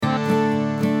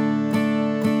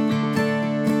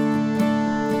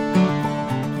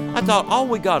I thought all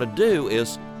we got to do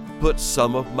is put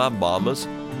some of my mama's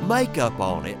makeup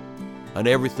on it, and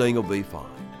everything will be fine.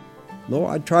 No,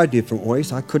 I tried different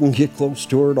ways. I couldn't get close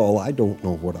to her at all. I don't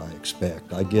know what I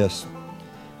expect. I guess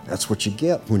that's what you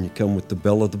get when you come with the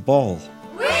Belle of the Ball.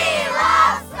 We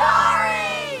love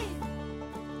stories!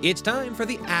 It's time for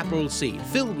the Apple Seed,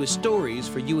 filled with stories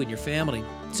for you and your family.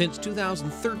 Since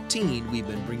 2013, we've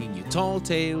been bringing you tall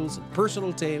tales and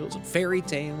personal tales and fairy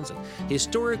tales and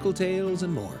historical tales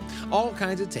and more. All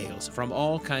kinds of tales from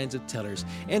all kinds of tellers.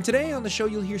 And today on the show,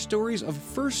 you'll hear stories of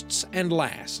firsts and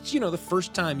lasts. You know, the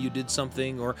first time you did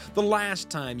something or the last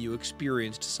time you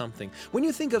experienced something. When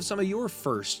you think of some of your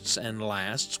firsts and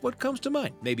lasts, what comes to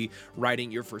mind? Maybe riding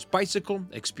your first bicycle,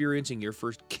 experiencing your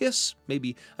first kiss,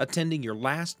 maybe attending your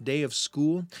last day of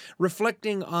school.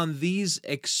 Reflecting on these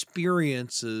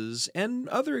experiences and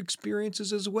other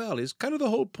experiences as well is kind of the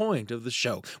whole point of the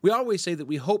show. We always say that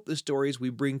we hope the stories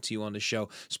we bring to you on the show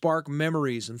spark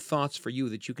memories and thoughts for you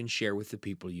that you can share with the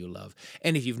people you love.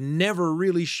 And if you've never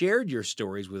really shared your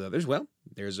stories with others, well,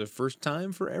 there's a first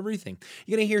time for everything.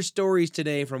 You're going to hear stories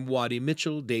today from Waddie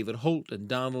Mitchell, David Holt, and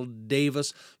Donald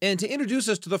Davis. And to introduce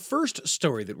us to the first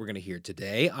story that we're going to hear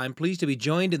today, I'm pleased to be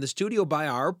joined in the studio by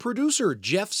our producer,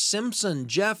 Jeff Simpson.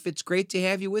 Jeff, it's great to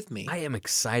have you with me. I am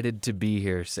excited to be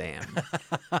here, Sam.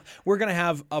 We're going to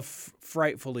have a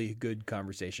frightfully good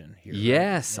conversation here.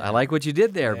 Yes, right? Yeah. I like what you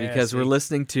did there because we're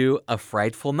listening to A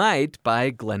Frightful Night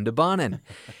by Glenda Bonin.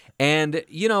 And,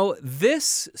 you know,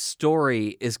 this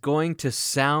story is going to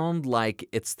sound like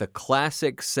it's the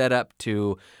classic setup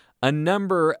to a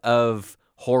number of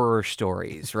horror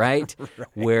stories, right? Right.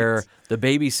 Where the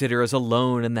babysitter is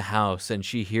alone in the house and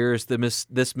she hears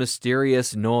this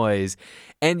mysterious noise.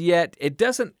 And yet it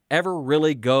doesn't ever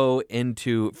really go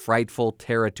into frightful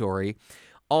territory.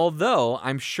 Although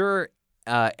I'm sure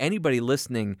anybody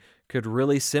listening could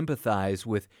really sympathize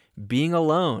with being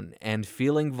alone and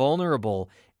feeling vulnerable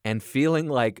and feeling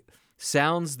like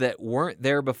sounds that weren't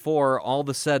there before all of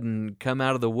a sudden come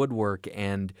out of the woodwork.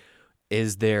 And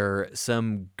is there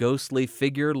some ghostly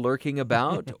figure lurking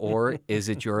about, or is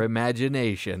it your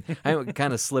imagination? I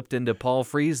kind of slipped into Paul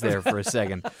Frees there for a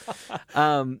second.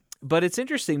 But it's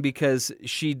interesting because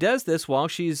she does this while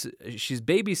she's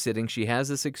babysitting. She has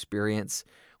this experience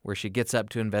where she gets up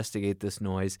to investigate this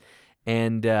noise.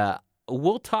 And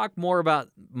we'll talk more about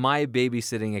my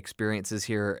babysitting experiences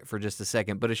here for just a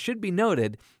second, but it should be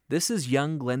noted, this is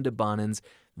young Glenda Bonin's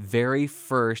very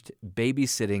first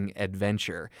babysitting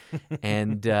adventure,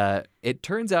 and it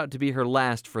turns out to be her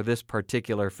last for this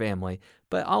particular family,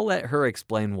 but I'll let her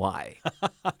explain why.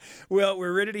 Well,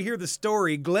 we're ready to hear the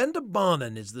story. Glenda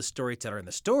Bonin is the storyteller, and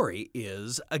the story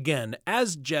is, again,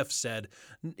 as Jeff said,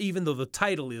 even though the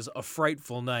title is A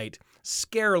Frightful Night,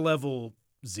 scare level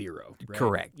 0. Right?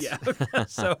 Correct. Yeah.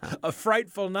 So, A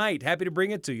Frightful Night. Happy to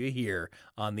bring it to you here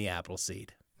on the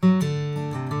Appleseed.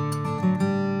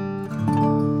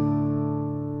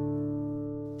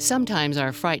 Sometimes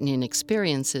our frightening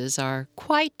experiences are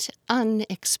quite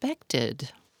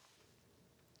unexpected.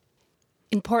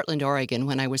 In Portland, Oregon,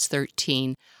 when I was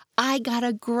 13, I got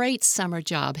a great summer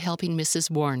job helping Mrs.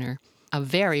 Warner, a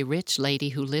very rich lady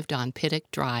who lived on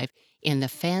Pittock Drive in the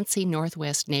fancy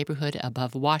Northwest neighborhood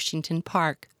above Washington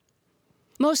Park.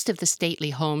 Most of the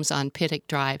stately homes on Pittock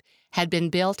Drive had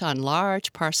been built on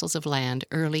large parcels of land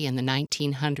early in the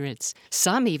 1900s.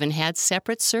 Some even had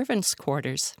separate servants'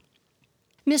 quarters.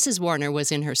 Mrs. Warner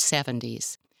was in her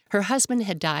 70s. Her husband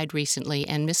had died recently,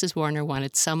 and Mrs. Warner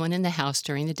wanted someone in the house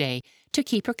during the day to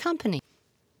keep her company.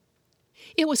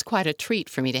 It was quite a treat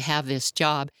for me to have this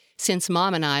job, since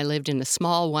Mom and I lived in a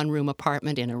small one-room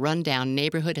apartment in a rundown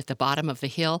neighborhood at the bottom of the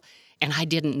hill, and I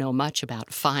didn't know much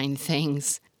about fine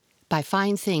things. By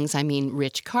fine things, I mean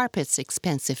rich carpets,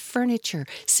 expensive furniture,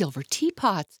 silver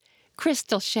teapots,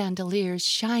 crystal chandeliers,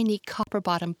 shiny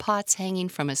copper-bottom pots hanging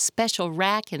from a special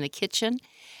rack in the kitchen,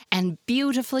 and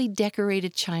beautifully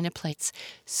decorated china plates,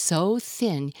 so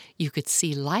thin you could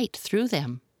see light through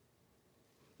them.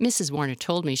 Mrs. Warner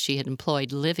told me she had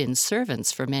employed live-in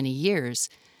servants for many years.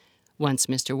 Once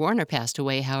Mr. Warner passed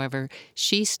away, however,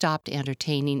 she stopped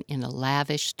entertaining in a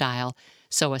lavish style,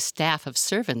 so a staff of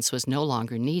servants was no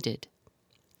longer needed.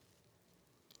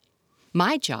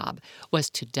 My job was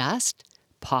to dust,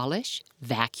 polish,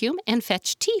 vacuum, and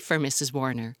fetch tea for Mrs.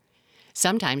 Warner.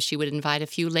 Sometimes she would invite a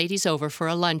few ladies over for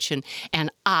a luncheon, and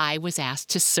I was asked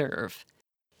to serve.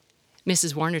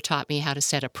 Mrs. Warner taught me how to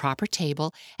set a proper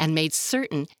table and made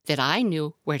certain that I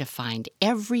knew where to find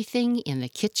everything in the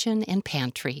kitchen and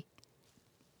pantry.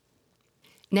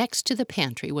 Next to the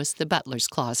pantry was the butler's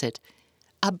closet.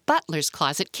 A butler's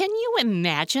closet, can you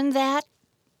imagine that?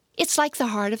 It's like the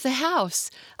heart of the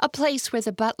house, a place where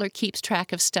the butler keeps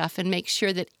track of stuff and makes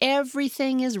sure that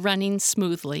everything is running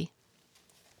smoothly.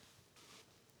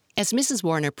 As Mrs.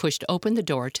 Warner pushed open the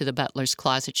door to the butler's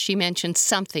closet, she mentioned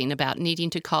something about needing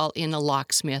to call in a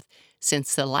locksmith,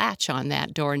 since the latch on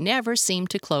that door never seemed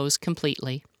to close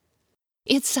completely.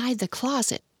 Inside the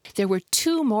closet, there were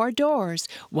 2 more doors,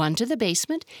 one to the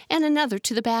basement and another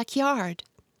to the backyard.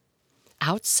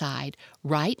 Outside,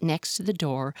 right next to the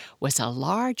door, was a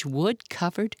large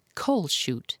wood-covered coal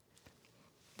chute.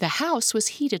 The house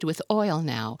was heated with oil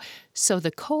now, so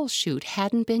the coal chute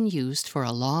hadn't been used for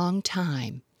a long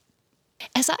time.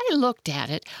 As I looked at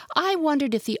it, I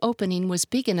wondered if the opening was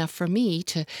big enough for me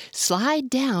to slide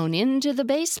down into the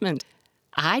basement.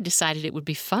 I decided it would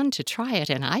be fun to try it,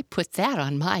 and I put that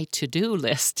on my to-do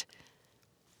list.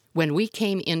 When we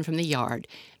came in from the yard,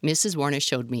 Mrs. Warner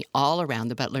showed me all around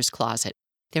the butler's closet.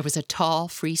 There was a tall,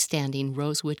 freestanding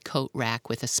rosewood coat rack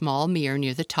with a small mirror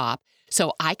near the top,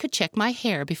 so I could check my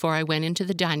hair before I went into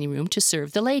the dining room to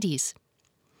serve the ladies.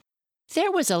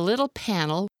 There was a little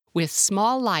panel with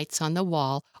small lights on the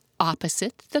wall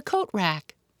opposite the coat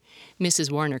rack. Mrs.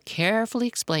 Warner carefully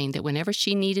explained that whenever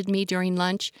she needed me during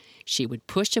lunch, she would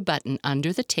push a button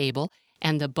under the table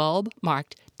and the bulb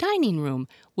marked dining room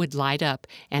would light up,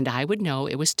 and I would know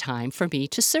it was time for me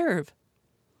to serve.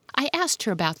 I asked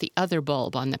her about the other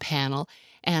bulb on the panel,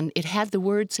 and it had the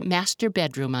words master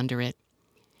bedroom under it.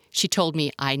 She told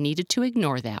me I needed to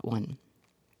ignore that one.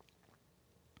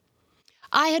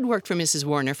 I had worked for Mrs.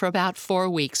 Warner for about 4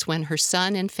 weeks when her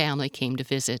son and family came to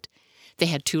visit. They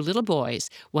had 2 little boys,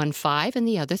 one 5 and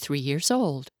the other 3 years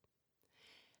old.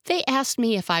 They asked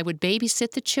me if I would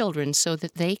babysit the children so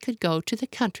that they could go to the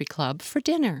country club for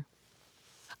dinner.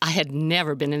 I had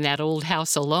never been in that old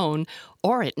house alone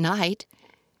or at night,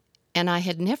 and I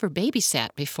had never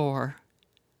babysat before.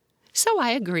 So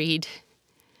I agreed.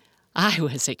 I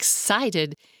was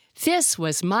excited. This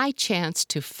was my chance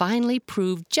to finally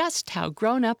prove just how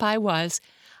grown-up I was.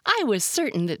 I was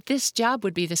certain that this job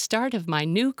would be the start of my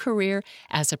new career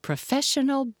as a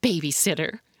professional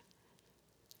babysitter.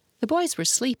 The boys were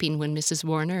sleeping when Mrs.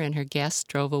 Warner and her guests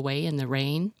drove away in the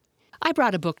rain. I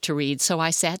brought a book to read, so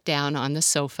I sat down on the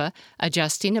sofa,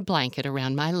 adjusting a blanket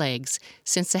around my legs,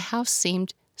 since the house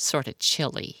seemed sort of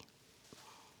chilly.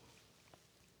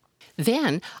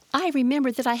 Then I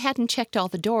remembered that I hadn't checked all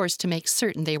the doors to make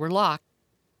certain they were locked.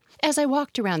 As I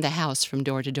walked around the house from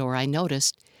door to door, I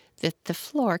noticed that the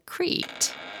floor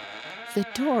creaked. The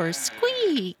doors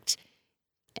squeaked.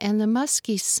 And the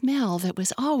musky smell that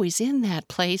was always in that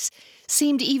place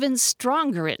seemed even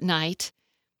stronger at night.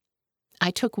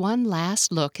 I took one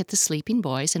last look at the sleeping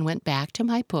boys and went back to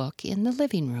my book in the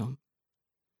living room.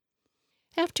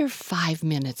 After 5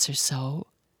 minutes or so,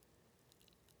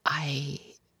 I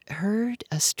heard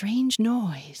a strange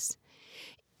noise.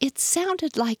 It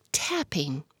sounded like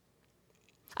tapping.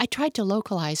 I tried to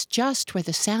localize just where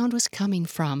the sound was coming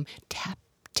from. Tap,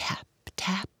 tap,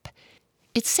 tap.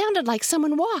 It sounded like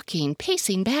someone walking,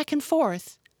 pacing back and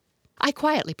forth. I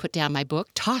quietly put down my book,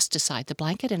 tossed aside the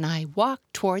blanket, and I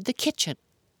walked toward the kitchen.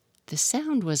 The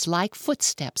sound was like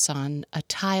footsteps on a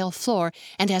tile floor,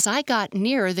 and as I got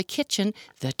nearer the kitchen,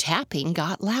 the tapping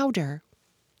got louder.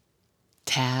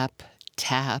 Tap,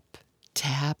 tap,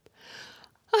 tap.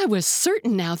 I was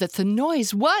certain now that the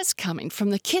noise was coming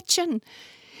from the kitchen.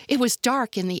 It was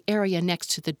dark in the area next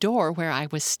to the door where I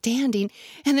was standing,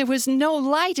 and there was no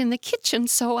light in the kitchen,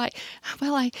 so I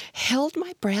held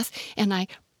my breath, and I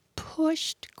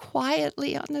pushed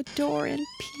quietly on the door and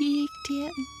peeked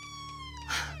in.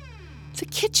 The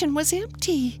kitchen was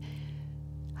empty.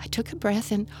 I took a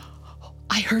breath, and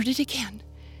I heard it again.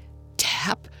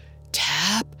 Tap,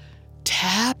 tap,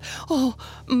 tap. Oh,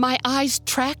 my eyes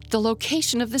tracked the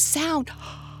location of the sound.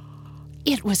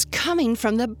 It was coming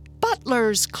from the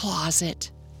butler's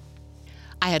closet.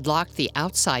 I had locked the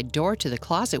outside door to the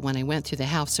closet when I went through the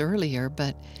house earlier,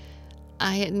 but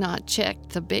I had not checked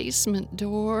the basement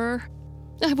door.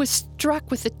 I was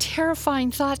struck with the terrifying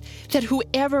thought that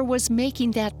whoever was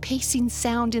making that pacing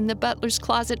sound in the butler's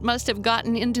closet must have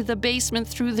gotten into the basement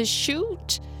through the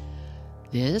chute.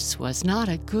 This was not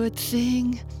a good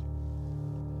thing.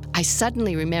 I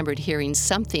suddenly remembered hearing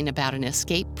something about an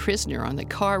escaped prisoner on the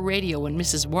car radio when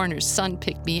Mrs. Warner's son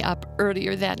picked me up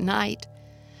earlier that night.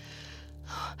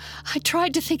 I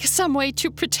tried to think of some way to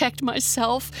protect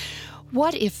myself.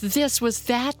 What if this was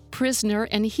that prisoner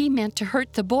and he meant to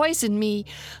hurt the boys and me?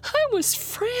 I was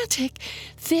frantic.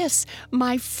 This,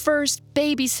 my first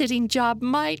babysitting job,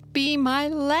 might be my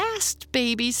last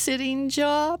babysitting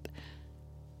job.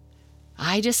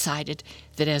 I decided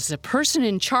that as the person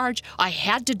in charge, I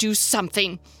had to do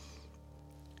something.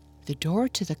 The door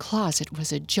to the closet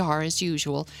was ajar as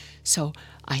usual, so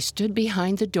I stood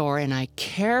behind the door and I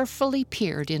carefully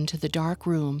peered into the dark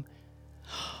room.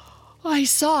 I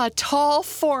saw a tall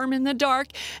form in the dark,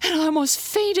 and I almost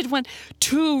fainted when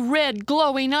 2 red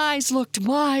glowing eyes looked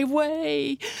my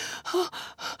way.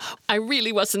 I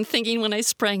really wasn't thinking when I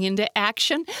sprang into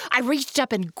action. I reached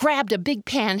up and grabbed a big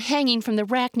pan hanging from the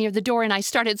rack near the door, and I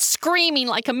started screaming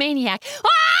like a maniac.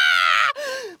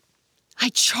 Ah! I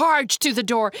charged through the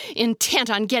door, intent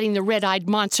on getting the red-eyed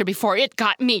monster before it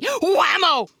got me.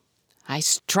 Whammo! I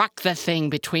struck the thing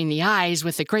between the eyes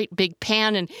with the great big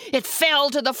pan, and it fell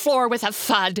to the floor with a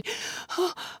thud.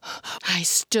 I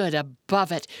stood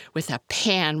above it with a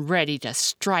pan ready to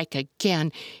strike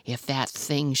again if that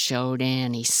thing showed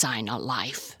any sign of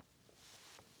life.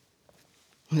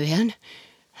 Then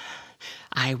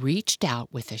I reached out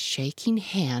with a shaking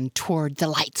hand toward the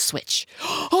light switch.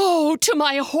 Oh, to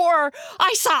my horror,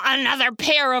 I saw another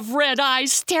pair of red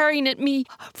eyes staring at me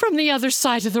from the other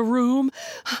side of the room.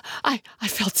 I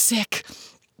felt sick.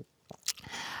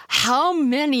 How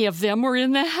many of them were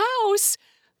in the house?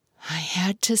 I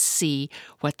had to see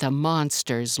what the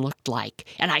monsters looked like,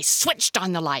 and I switched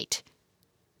on the light.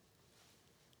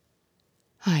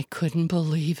 I couldn't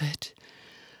believe it.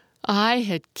 I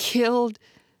had killed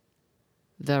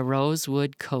the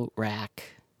rosewood coat rack.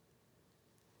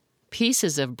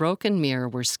 Pieces of broken mirror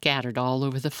were scattered all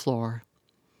over the floor.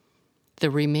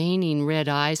 The remaining red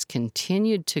eyes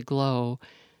continued to glow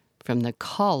from the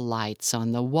call lights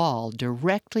on the wall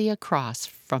directly across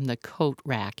from the coat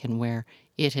rack and where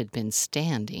it had been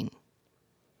standing.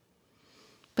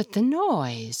 But the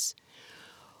noise,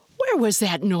 where was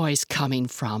that noise coming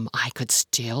from? I could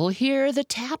still hear the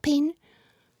tapping.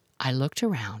 I looked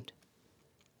around.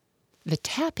 The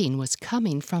tapping was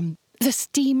coming from the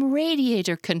steam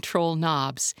radiator control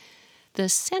knobs. The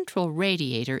central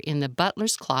radiator in the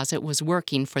butler's closet was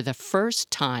working for the first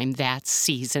time that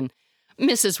season.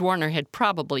 Mrs. Warner had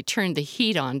probably turned the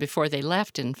heat on before they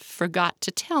left and forgot to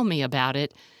tell me about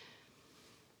it.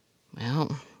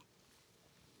 Well,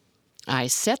 I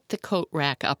set the coat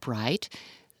rack upright,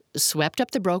 swept up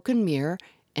the broken mirror,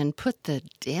 and put the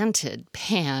dented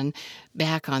pan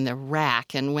back on the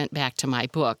rack and went back to my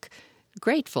book,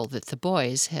 grateful that the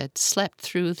boys had slept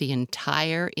through the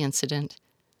entire incident.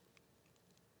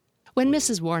 When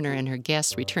Mrs. Warner and her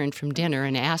guests returned from dinner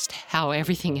and asked how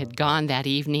everything had gone that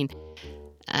evening,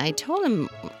 I told them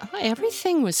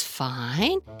everything was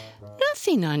fine.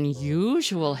 Nothing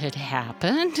unusual had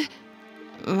happened.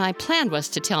 My plan was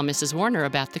to tell Mrs. Warner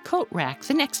about the coat rack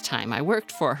the next time I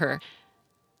worked for her.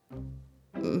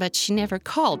 But she never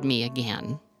called me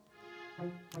again.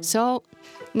 So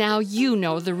now you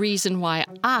know the reason why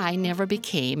I never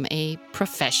became a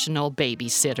professional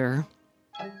babysitter.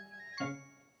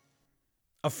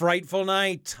 A Frightful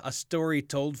Night, a story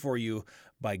told for you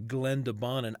by Glenda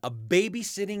Bonin, a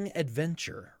babysitting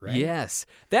adventure, right? Yes.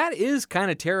 That is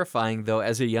kind of terrifying, though,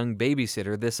 as a young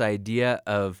babysitter, this idea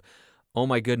of, oh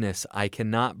my goodness, I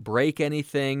cannot break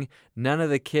anything, none of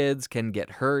the kids can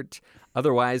get hurt,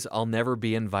 otherwise I'll never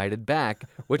be invited back,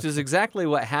 which is exactly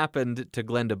what happened to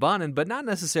Glenda Bonin, but not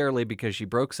necessarily because she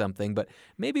broke something, but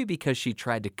maybe because she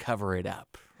tried to cover it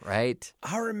up, right?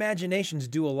 Our imaginations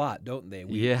do a lot, don't they?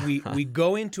 Yeah. We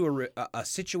go into a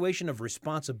situation of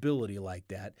responsibility like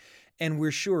that, and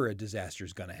we're sure a disaster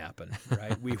is going to happen,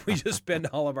 right? we just spend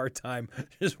all of our time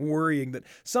just worrying that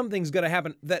something's going to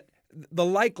happen that the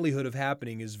likelihood of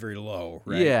happening is very low,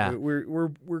 right? Yeah.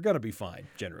 We're going to be fine,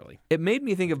 generally. It made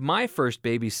me think of my first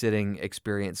babysitting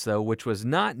experience, though, which was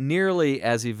not nearly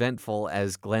as eventful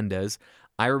as Glenda's.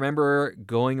 I remember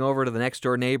going over to the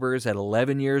next-door neighbors at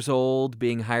 11 years old,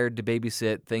 being hired to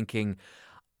babysit, thinking,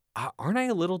 aren't I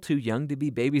a little too young to be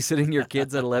babysitting your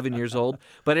kids at 11 years old?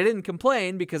 But I didn't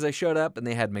complain because I showed up and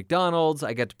they had McDonald's.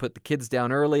 I got to put the kids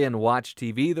down early and watch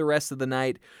TV the rest of the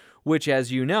night, which,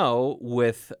 as you know,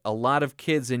 with a lot of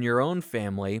kids in your own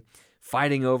family,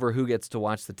 fighting over who gets to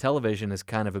watch the television is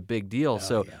kind of a big deal.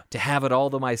 To have it all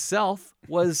to myself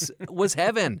was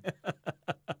heaven.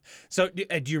 So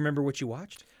do you remember what you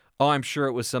watched? Oh, I'm sure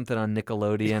it was something on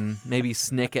Nickelodeon, maybe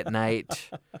Snick at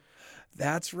Night.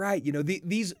 That's right. You know,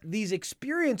 these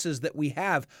experiences that we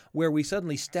have where we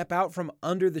suddenly step out from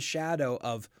under the shadow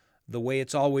of the way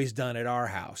it's always done at our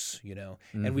house, you know,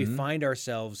 and we find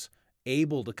ourselves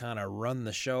able to kind of run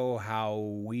the show how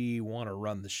we want to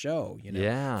run the show, you know.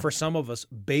 Yeah. For some of us,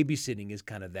 babysitting is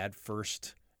kind of that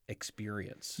first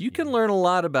experience. You can learn a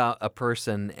lot about a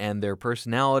person and their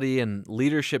personality and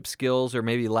leadership skills, or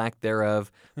maybe lack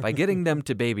thereof, by getting them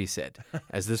to babysit.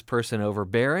 Is this person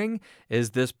overbearing?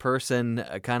 Is this person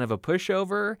kind of a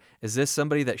pushover? Is this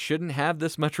somebody that shouldn't have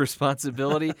this much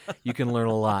responsibility? You can learn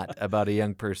a lot about a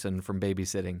young person from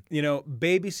babysitting. You know,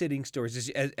 babysitting stories,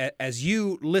 as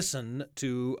you listen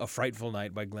to A Frightful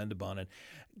Night by Glenda Bonin,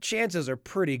 chances are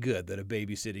pretty good that a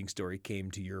babysitting story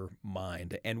came to your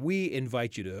mind. And we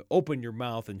invite you to open your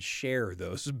mouth and share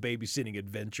those babysitting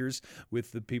adventures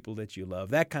with the people that you love.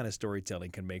 That kind of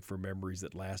storytelling can make for memories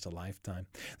that last a lifetime.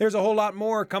 There's a whole lot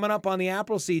more coming up on the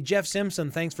Appleseed. Jeff Simpson,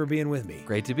 thanks for being with me.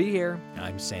 Great to be here.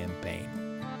 I'm Sam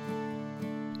Payne.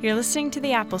 You're listening to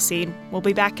the Appleseed. We'll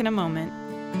be back in a moment.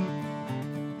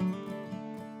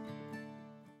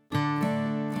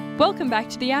 Welcome back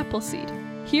to the Appleseed.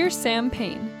 Here's Sam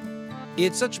Payne.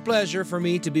 It's such a pleasure for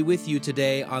me to be with you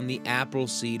today on the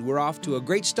Appleseed. We're off to a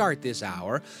great start this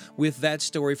hour with that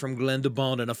story from Glenda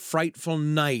Bonin, A Frightful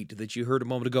Night, that you heard a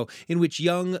moment ago, in which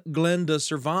young Glenda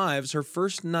survives her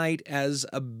first night as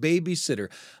a babysitter.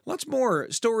 Lots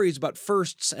more stories about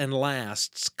firsts and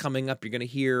lasts coming up. You're going to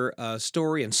hear a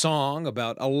story and song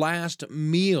about a last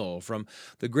meal from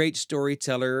the great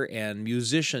storyteller and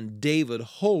musician David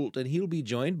Holt, and he'll be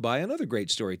joined by another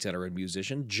great storyteller and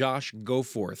musician, Josh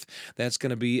Goforth. That's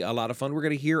going to be a lot of fun. We're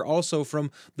going to hear also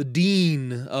from the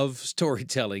dean of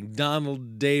storytelling,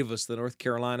 Donald Davis, the North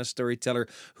Carolina storyteller,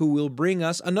 who will bring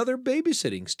us another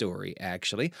babysitting story,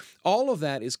 actually. All of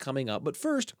that is coming up. But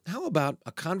first, how about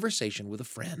a conversation with a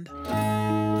friend?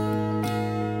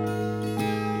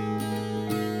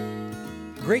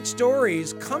 Great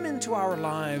stories come into our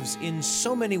lives in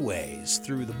so many ways,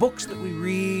 through the books that we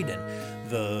read and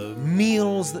the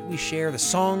meals that we share, the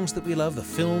songs that we love, the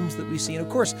films that we see, and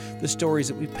of course, the stories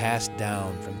that we pass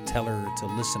down from teller to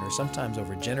listener, sometimes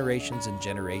over generations and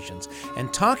generations.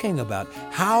 And talking about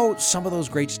how some of those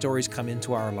great stories come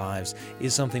into our lives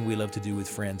is something we love to do with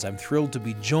friends. I'm thrilled to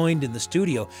be joined in the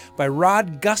studio by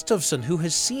Rod Gustafson, who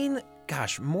has seen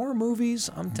more movies,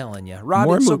 I'm telling you. Rod,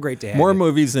 it's so great to have you. More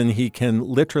movies than he can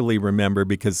literally remember,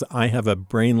 because I have a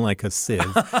brain like a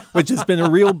sieve, which has been a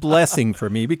real blessing for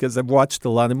me, because I've watched a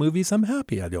lot of movies I'm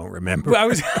happy I don't remember. Well,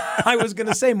 I was going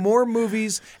to say more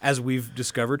movies, as we've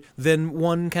discovered, than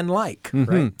one can like,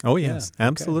 right? Oh, yes. Yeah.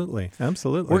 Absolutely. Okay.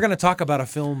 Absolutely. We're going to talk about a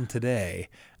film today.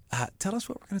 Tell us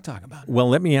what we're going to talk about. Well,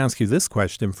 let me ask you this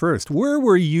question first. Where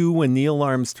were you when Neil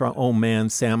Armstrong... Oh, man,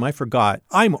 Sam, I forgot.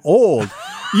 I'm old.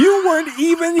 You weren't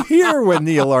even here when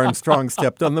Neil Armstrong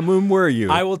stepped on the moon, were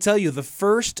you? I will tell you, the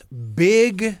first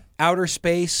big outer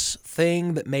space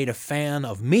thing that made a fan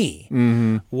of me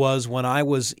was when I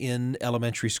was in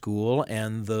elementary school,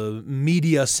 and the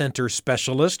media center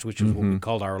specialist, which is what we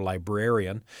called our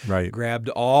librarian, grabbed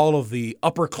all of the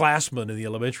upperclassmen in the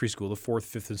elementary school, the 4th,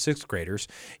 5th, and 6th graders,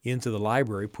 into the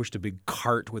library, pushed a big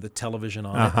cart with a television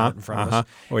on it out in front of us,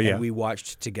 and we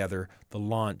watched together the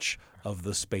launch of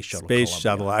the space shuttle.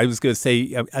 Shuttle. I was going to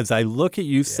say, as I look at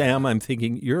you, Sam, I'm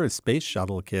thinking, you're a space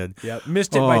shuttle kid. Yeah,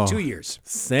 missed it by 2 years.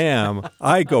 Sam,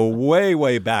 I go way,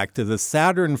 way back to the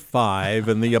Saturn V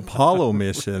and the Apollo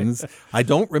missions. I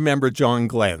don't remember John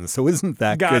Glenn, so isn't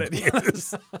that good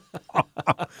news?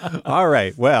 All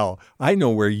right. Well, I know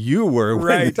where you were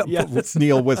when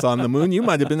Neil was on the moon. You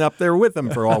might have been up there with him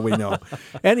for all we know.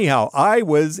 Anyhow, I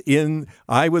was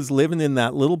living in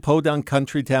that little podunk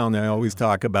country town I always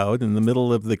talk about, in the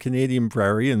middle of the Canadian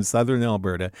prairie in southern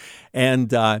Alberta,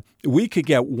 and we could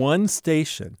get one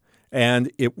station,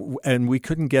 and we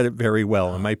couldn't get it very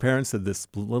well. And my parents had this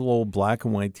little old black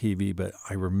and white TV, but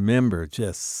I remember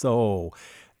just so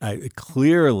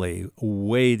clearly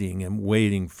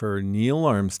waiting for Neil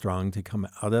Armstrong to come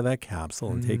out of that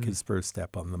capsule and take his first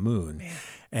step on the moon,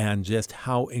 and just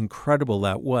how incredible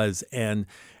that was. And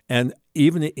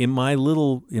even in my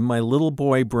little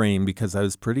boy brain, because I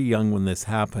was pretty young when this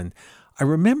happened, I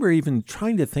remember even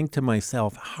trying to think to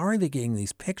myself, how are they getting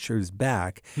these pictures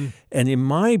back? And in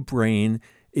my brain,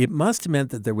 it must have meant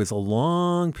that there was a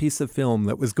long piece of film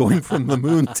that was going from the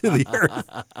moon to the Earth.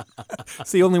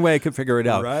 It's the only way I could figure it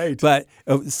out. Right. But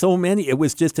so many, it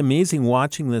was just amazing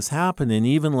watching this happen. And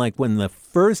even like when the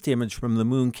first image from the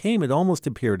moon came, it almost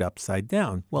appeared upside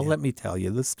down. Well, let me tell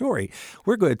you the story.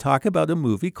 We're going to talk about a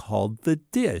movie called The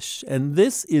Dish. And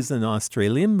this is an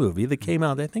Australian movie that came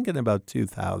out, I think, in about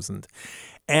 2000.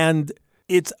 And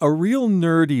it's a real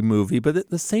nerdy movie, but at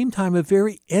the same time, a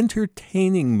very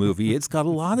entertaining movie. It's got a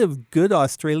lot of good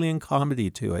Australian comedy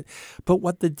to it. But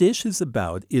what The Dish is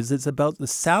about is it's about the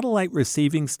satellite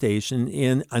receiving station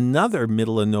in another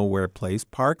middle-of-nowhere place,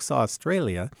 Parkes,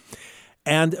 Australia.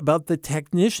 and about the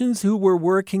technicians who were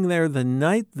working there the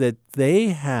night that they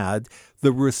had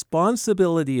the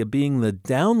responsibility of being the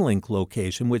downlink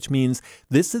location, which means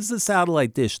this is the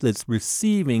satellite dish that's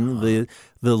receiving the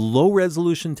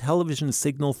low-resolution television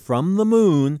signal from the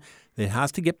moon. It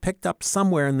has to get picked up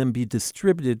somewhere and then be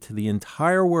distributed to the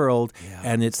entire world,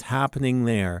 and it's happening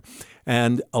there.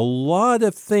 And a lot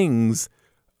of things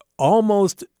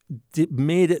almost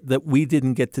made it that we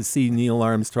didn't get to see Neil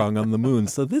Armstrong on the moon.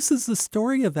 So this is the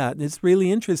story of that, and it's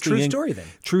really interesting. True story, then.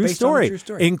 True Based story, on a true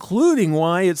story. including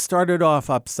why it started off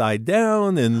upside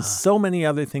down and so many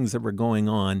other things that were going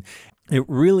on. It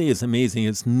really is amazing.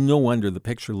 It's no wonder the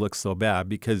picture looks so bad,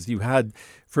 because you had,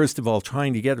 first of all,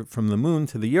 trying to get it from the moon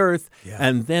to the Earth,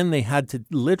 and then they had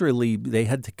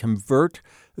to convert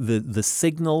the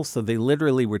signal. So they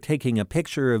literally were taking a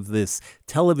picture of this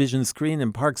television screen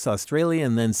in Parkes, Australia,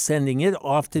 and then sending it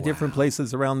off to different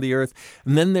places around the Earth.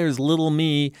 And then there's little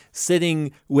me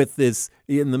sitting with this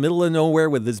in the middle of nowhere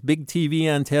with this big TV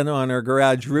antenna on our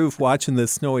garage roof watching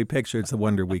this snowy picture. It's a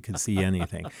wonder we could see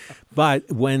anything. But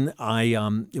when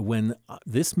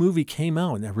this movie came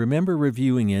out, and I remember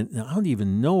reviewing it, and I don't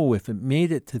even know if it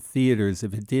made it to theaters.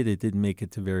 If it did, it didn't make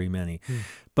it to very many.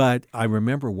 But I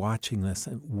remember watching this,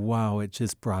 and wow, it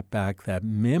just brought back that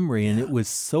memory. And it was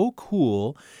so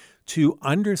cool to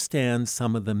understand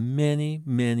some of the many,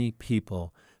 many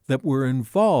people that were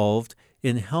involved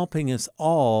in helping us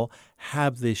all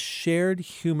have this shared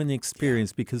human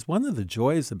experience. Because one of the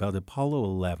joys about Apollo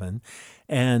 11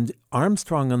 and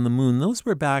Armstrong on the moon, those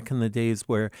were back in the days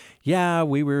where,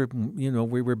 we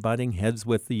were butting heads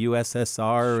with the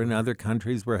USSR and other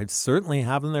countries were certainly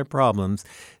having their problems.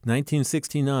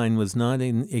 1969 was not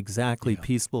an exactly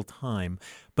peaceful time.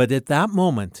 But at that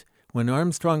moment, when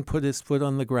Armstrong put his foot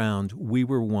on the ground, we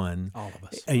were one. All of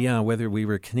us. Whether we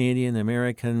were Canadian,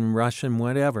 American, Russian,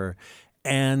 whatever.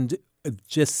 And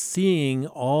just seeing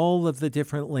all of the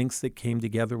different links that came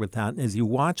together with that. And as you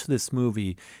watch this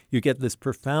movie, you get this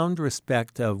profound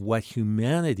respect of what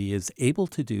humanity is able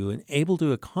to do and able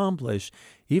to accomplish,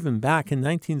 even back in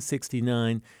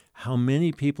 1969, how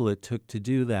many people it took to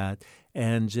do that,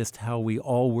 and just how we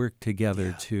all worked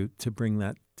together to bring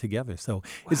that together. So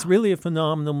it's really a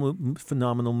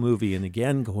phenomenal movie. And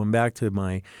again, going back to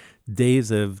my days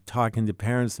of talking to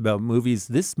parents about movies,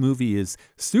 this movie is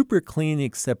super clean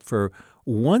except for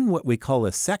one, what we call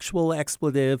a sexual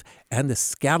expletive, and a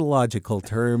scatological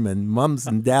term. And mums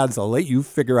and dads, I'll let you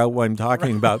figure out what I'm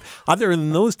talking about. Other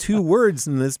than those two words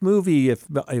in this movie,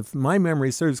 if my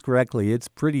memory serves correctly, it's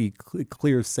pretty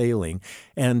clear sailing.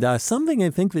 And something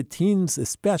I think that teens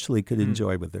especially could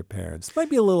enjoy with their parents. Might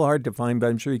be a little hard to find, but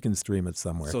I'm sure you can stream it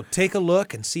somewhere. So take a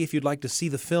look and see if you'd like to see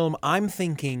the film. I'm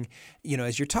thinking,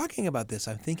 as you're talking about this,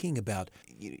 I'm thinking about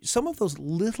some of those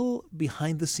little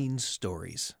behind-the-scenes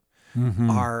stories.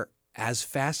 Are as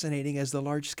fascinating as the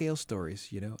large-scale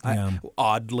stories,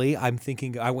 Oddly, I'm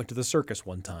thinking, I went to the circus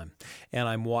one time, and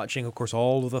I'm watching, of course,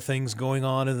 all of the things going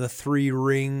on in the three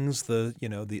rings, the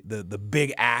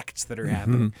big acts that are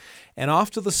happening. And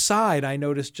off to the side, I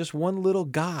noticed just one little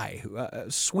guy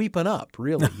sweeping up,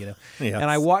 really, Yes. And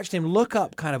I watched him look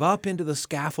up, kind of up into the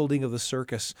scaffolding of the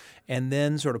circus, and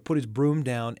then sort of put his broom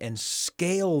down and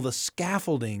scale the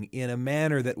scaffolding in a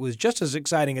manner that was just as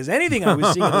exciting as anything I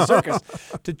was seeing in the circus,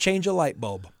 to change a light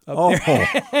bulb up there.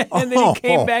 And then he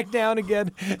came back down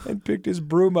again and picked his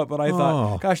broom up. And I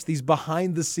thought, gosh, these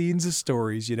behind-the-scenes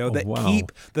stories, that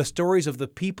keep the stories of the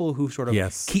people who sort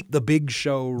of keep the big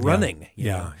show running.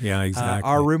 Exactly.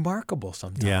 Are remarkable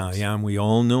sometimes. And we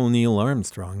all know Neil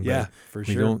Armstrong. But for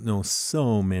sure. We don't know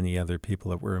so many other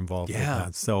people that were involved with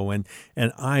that. So, and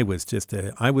I was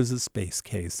I was a space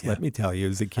case. Let me tell you,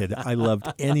 as a kid, I loved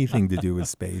anything to do with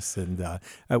space, and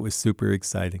that was super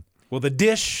exciting. Well, The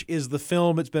Dish is the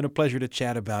film. It's been a pleasure to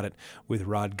chat about it with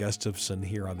Rod Gustafson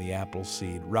here on the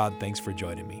Appleseed. Rod, thanks for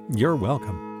joining me. You're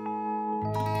welcome.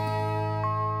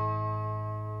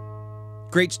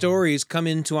 Great stories come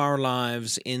into our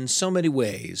lives in so many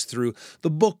ways, through the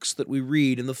books that we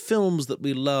read and the films that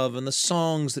we love and the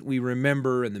songs that we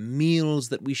remember and the meals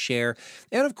that we share,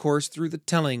 and of course through the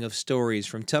telling of stories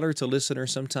from teller to listener,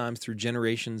 sometimes through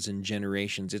generations and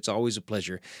generations. It's always a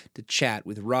pleasure to chat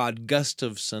with Rod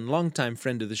Gustafson, longtime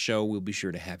friend of the show. We'll be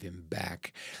sure to have him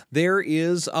back. There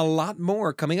is a lot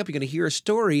more coming up. You're going to hear a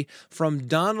story from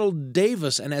Donald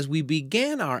Davis, and as we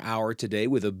began our hour today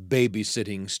with a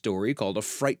babysitting story called A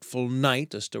Frightful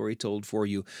Night, a story told for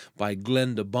you by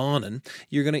Glenda Bonin.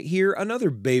 You're going to hear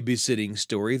another babysitting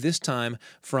story, this time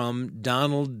from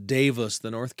Donald Davis,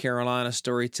 the North Carolina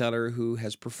storyteller who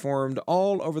has performed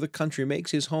all over the country,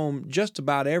 makes his home just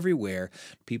about everywhere.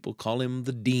 People call him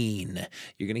the Dean.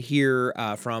 You're going to hear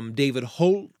from David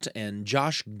Holt and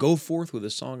Josh Goforth with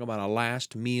a song about a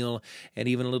last meal, and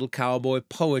even a little cowboy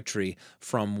poetry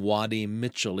from Waddie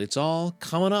Mitchell. It's all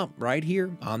coming up right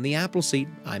here on The Appleseed.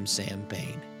 I'm Sam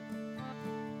Payne.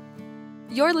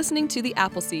 You're listening to The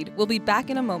Appleseed. We'll be back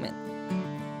in a moment.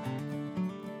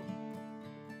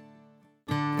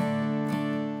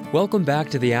 Welcome back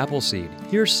to The Appleseed.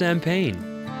 Here's Sam Payne.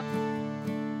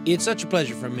 It's such a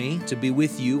pleasure for me to be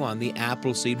with you on The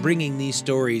Appleseed, bringing these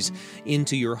stories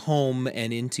into your home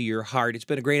and into your heart. It's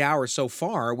been a great hour so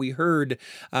far. We heard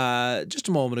just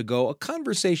a moment ago a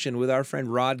conversation with our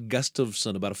friend Rod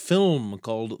Gustafson about a film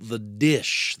called The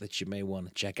Dish that you may want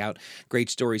to check out.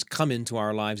 Great stories come into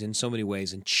our lives in so many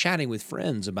ways, and chatting with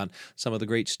friends about some of the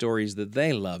great stories that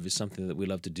they love is something that we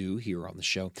love to do here on the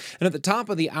show. And at the top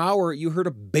of the hour, you heard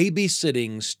a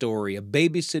babysitting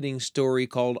story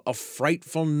called A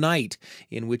Frightful Night,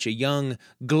 in which a young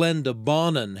Glenda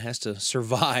Bonin has to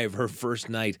survive her first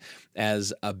night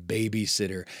as a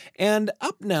babysitter. And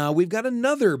up now, we've got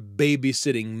another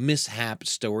babysitting mishap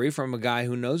story from a guy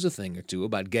who knows a thing or two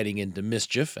about getting into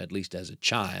mischief, at least as a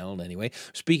child anyway.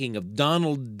 Speaking of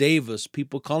Donald Davis,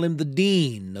 people call him the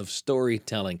Dean of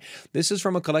storytelling. This is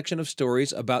from a collection of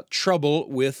stories about trouble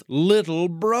with little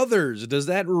brothers. Does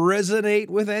that resonate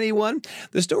with anyone?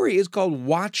 The story is called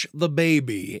Watch the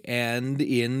Baby, and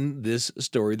in this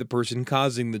story, the person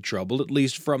causing the trouble, at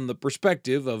least from the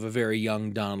perspective of a very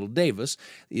young Donald Davis,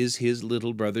 is his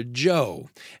little brother Joe.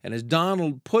 And as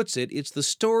Donald puts it, it's the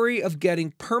story of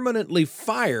getting permanently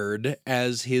fired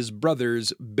as his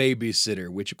brother's babysitter,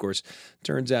 which of course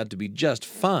turns out to be just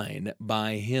fine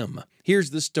by him. Here's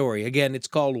the story. Again, it's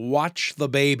called Watch the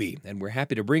Baby, and we're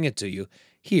happy to bring it to you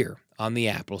here on The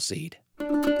Appleseed.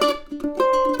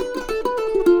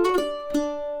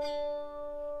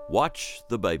 Watch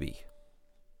the Baby.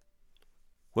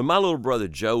 When my little brother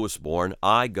Joe was born,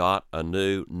 I got a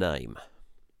new name.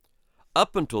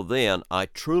 Up until then, I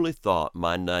truly thought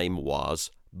my name was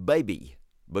Baby,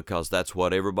 because that's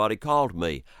what everybody called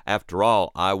me. After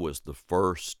all, I was the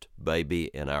first baby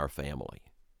in our family.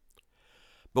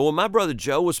 But when my brother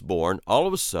Joe was born, all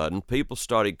of a sudden, people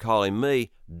started calling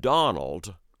me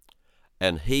Donald,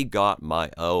 and he got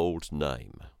my old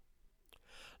name.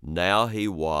 Now he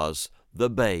was the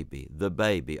baby, the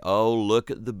baby. Oh, look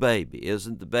at the baby.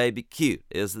 Isn't the baby cute?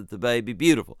 Isn't the baby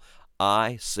beautiful?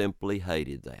 I simply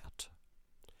hated that.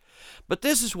 But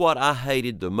this is what I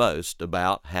hated the most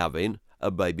about having a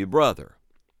baby brother.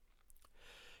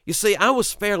 You see, I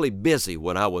was fairly busy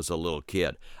when I was a little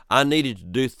kid. I needed to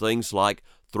do things like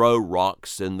throw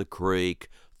rocks in the creek,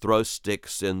 throw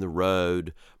sticks in the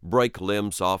road, break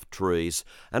limbs off trees,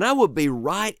 and I would be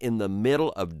right in the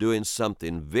middle of doing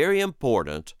something very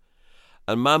important,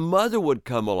 and my mother would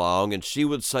come along and she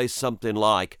would say something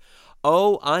like,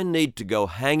 "Oh, I need to go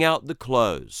hang out the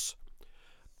clothes.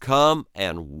 Come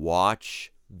and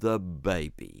watch the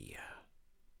baby."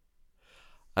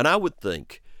 And I would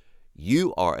think,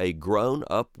 you are a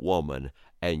grown-up woman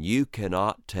and you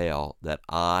cannot tell that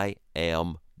I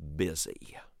am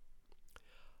busy.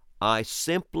 I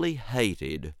simply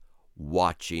hated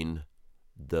watching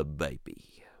the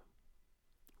baby.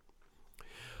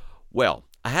 Well,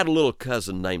 I had a little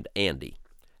cousin named Andy.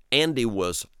 Andy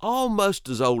was almost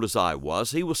as old as I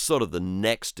was. He was sort of the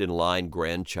next in line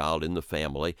grandchild in the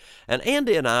family. And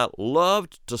Andy and I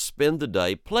loved to spend the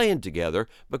day playing together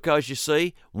because, you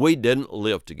see, we didn't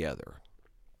live together.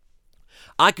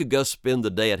 I could go spend the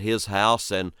day at his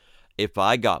house, and if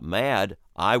I got mad,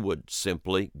 I would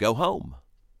simply go home.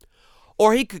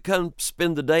 Or he could come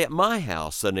spend the day at my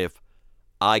house, and if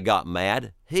I got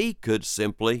mad, he could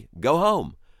simply go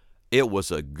home. It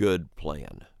was a good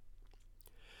plan.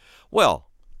 Well,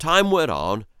 time went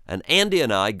on, and Andy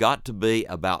and I got to be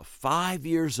about 5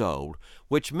 years old,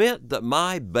 which meant that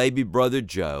my baby brother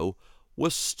Joe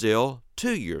was still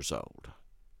 2 years old.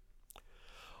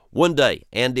 One day,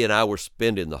 Andy and I were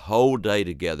spending the whole day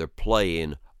together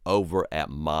playing over at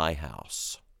my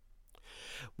house.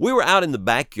 We were out in the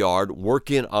backyard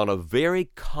working on a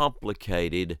very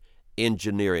complicated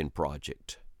engineering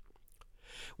project.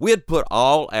 We had put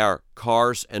all our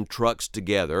cars and trucks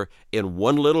together in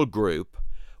one little group.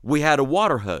 We had a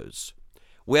water hose.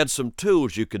 We had some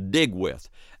tools you could dig with,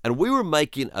 and we were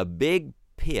making a big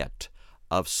pit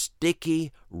of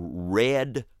sticky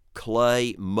red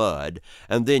clay mud,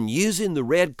 and then using the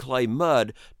red clay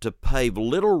mud to pave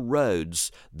little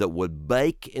roads that would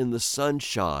bake in the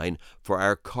sunshine for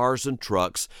our cars and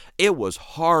trucks. It was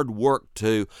hard work,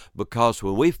 too, because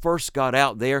when we first got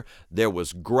out there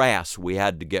was grass we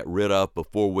had to get rid of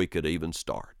before we could even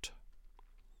start.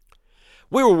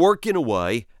 We were working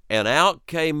away, and out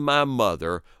came my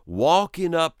mother,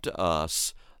 walking up to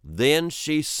us. Then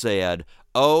she said,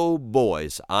 "Oh,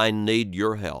 boys, I need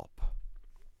your help.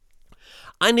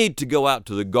 I need to go out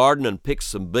to the garden and pick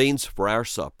some beans for our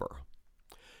supper.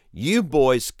 You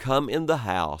boys come in the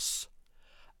house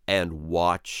and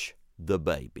watch the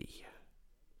baby."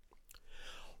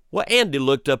 Well, Andy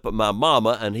looked up at my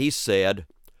mama and he said,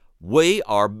 "We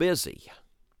are busy."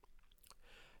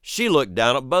 She looked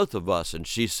down at both of us and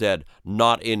she said,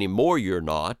 "Not anymore, you're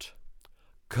not.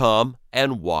 Come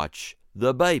and watch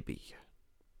the baby."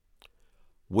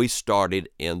 We started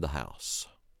in the house.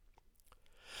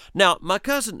 Now, my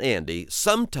cousin Andy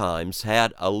sometimes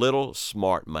had a little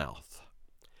smart mouth.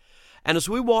 And as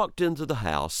we walked into the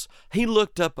house, he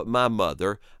looked up at my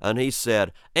mother and he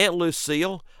said, "Aunt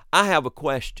Lucille, I have a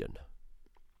question."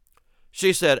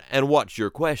 She said, "And what's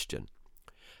your question?"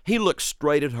 He looked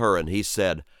straight at her and he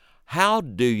said, "How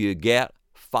do you get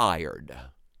fired?"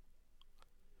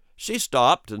 She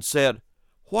stopped and said,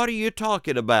 "What are you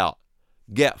talking about,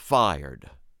 get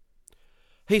fired?"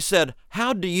 He said,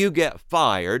 "How do you get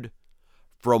fired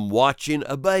from watching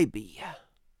a baby?"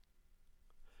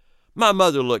 My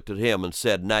mother looked at him and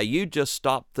said, "Now you just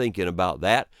stop thinking about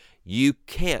that. You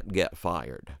can't get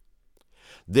fired.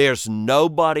 There's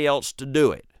nobody else to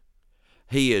do it.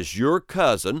 He is your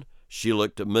cousin." She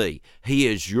looked at me. "He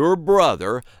is your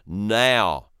brother."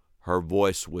 Now her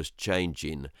voice was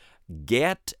changing.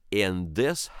 "Get in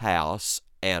this house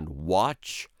and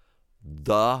watch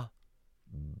the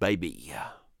baby."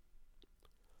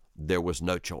 There was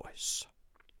no choice.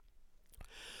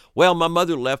 Well, my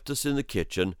mother left us in the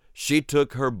kitchen. She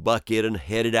took her bucket and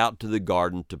headed out to the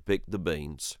garden to pick the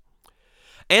beans.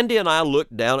 Andy and I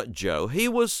looked down at Joe. He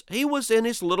was in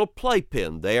his little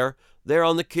playpen there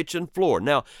on the kitchen floor.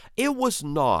 Now, it was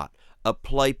not a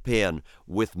playpen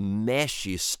with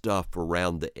meshy stuff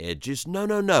around the edges.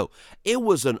 No. It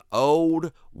was an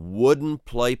old wooden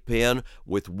playpen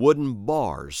with wooden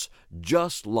bars,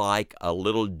 just like a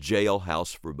little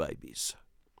jailhouse for babies.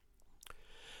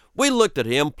 We looked at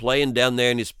him playing down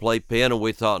there in his playpen, and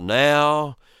we thought,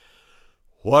 now,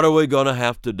 what are we going to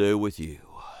have to do with you?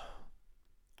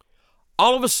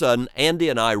 All of a sudden, Andy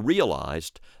and I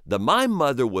realized that my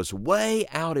mother was way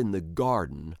out in the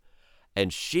garden,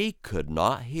 and she could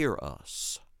not hear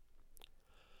us.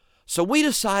 So we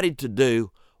decided to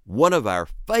do one of our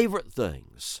favorite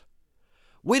things.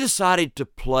 We decided to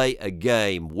play a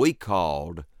game we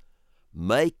called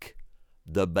Make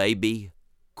the Baby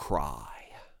Cry.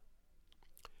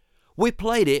 We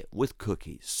played it with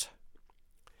cookies.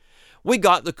 We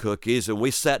got the cookies and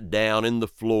we sat down in the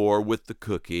floor with the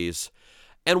cookies,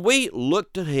 and we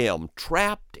looked at him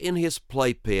trapped in his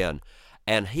playpen,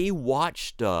 and he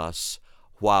watched us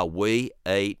while we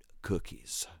ate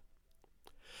cookies.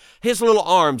 His little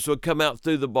arms would come out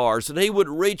through the bars, and he would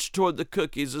reach toward the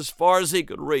cookies as far as he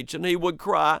could reach, and he would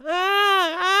cry,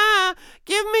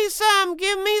 give me some,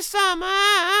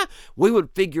 We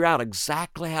would figure out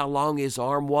exactly how long his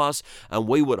arm was, and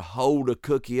we would hold a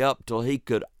cookie up till he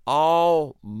could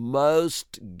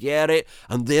almost get it,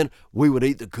 and then we would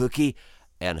eat the cookie,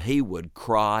 and he would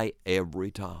cry every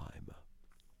time.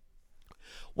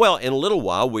 Well, in a little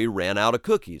while, we ran out of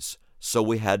cookies, so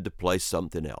we had to play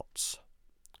something else.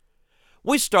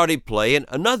 We started playing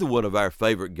another one of our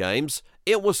favorite games.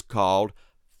 It was called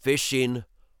Fishing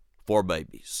for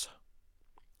Babies.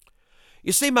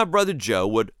 You see, my brother Joe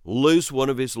would lose one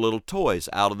of his little toys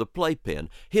out of the playpen.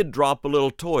 He'd drop a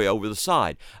little toy over the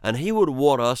side, and he would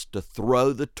want us to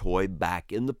throw the toy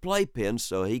back in the playpen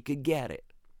so he could get it.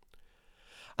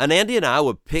 And Andy and I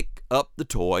would pick up the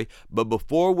toy, but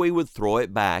before we would throw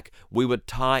it back, we would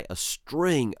tie a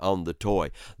string on the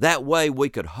toy. That way we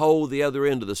could hold the other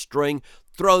end of the string,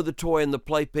 throw the toy in the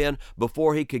playpen.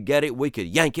 Before he could get it, we could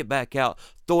yank it back out,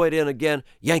 throw it in again,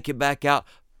 yank it back out.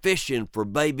 Fishing for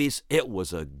babies, it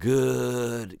was a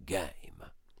good game.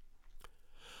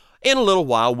 In a little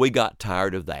while, we got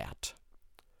tired of that.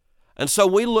 And so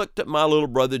we looked at my little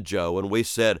brother Joe and we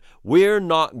said, we're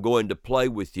not going to play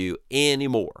with you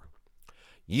anymore.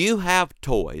 You have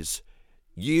toys.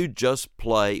 You just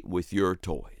play with your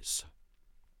toys.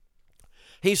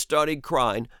 He started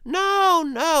crying,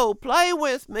 No, play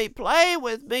with me.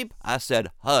 I said,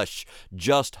 hush,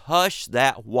 just hush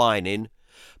that whining.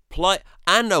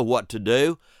 I know what to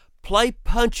do. Play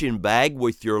punching bag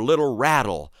with your little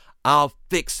rattle. I'll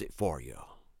fix it for you.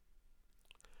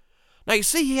 Now, you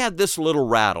see, he had this little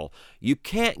rattle. You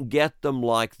can't get them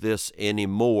like this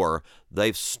anymore.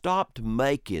 They've stopped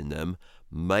making them,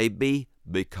 maybe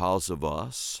because of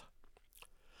us.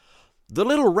 The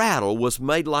little rattle was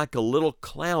made like a little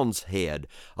clown's head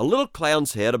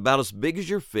about as big as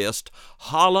your fist,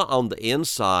 hollow on the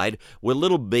inside, with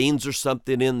little beans or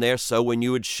something in there, so when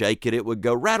you would shake it, it would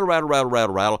go rattle, rattle, rattle,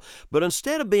 rattle, rattle. But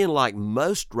instead of being like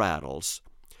most rattles,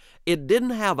 it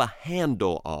didn't have a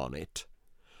handle on it.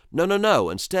 No.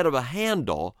 Instead of a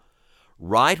handle,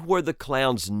 right where the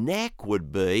clown's neck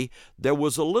would be, there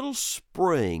was a little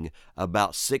spring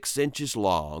about 6 inches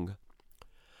long,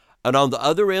 and on the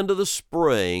other end of the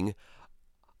spring,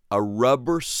 a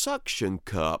rubber suction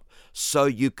cup so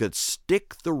you could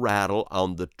stick the rattle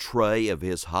on the tray of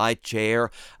his high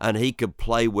chair and he could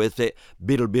play with it.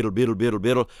 Biddle, biddle, biddle, biddle,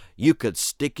 biddle. You could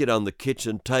stick it on the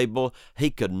kitchen table.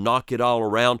 He could knock it all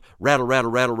around. Rattle,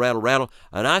 rattle, rattle, rattle, rattle.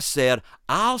 And I said,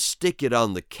 I'll stick it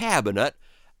on the cabinet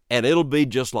and it'll be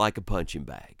just like a punching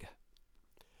bag.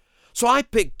 So I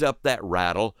picked up that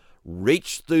rattle,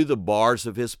 reached through the bars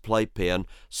of his playpen,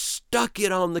 stuck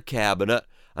it on the cabinet,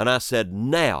 and I said,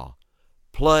 now,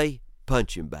 play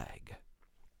punching bag.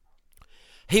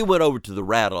 He went over to the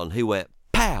rattle and he went,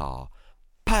 pow,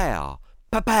 pow,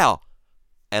 pow, pow,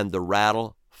 and the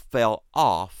rattle fell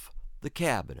off the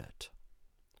cabinet.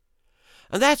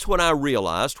 And that's when I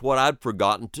realized what I'd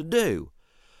forgotten to do.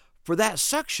 For that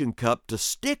suction cup to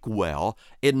stick well,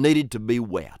 it needed to be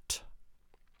wet.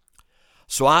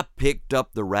 So I picked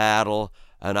up the rattle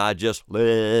and I just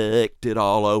licked it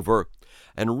all over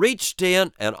and reached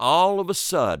in, and all of a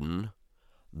sudden,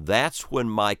 that's when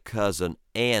my cousin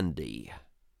Andy,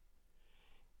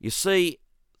 you see,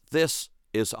 this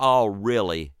is all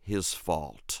really his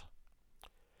fault.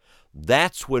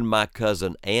 That's when my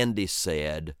cousin Andy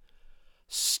said,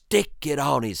 stick it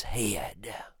on his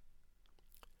head.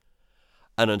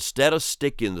 And instead of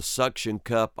sticking the suction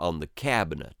cup on the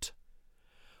cabinet,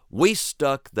 we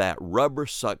stuck that rubber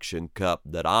suction cup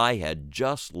that I had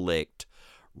just licked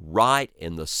right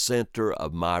in the center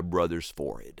of my brother's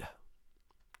forehead.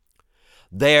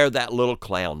 There, that little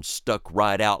clown stuck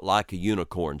right out like a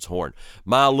unicorn's horn.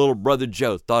 My little brother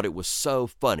Joe thought it was so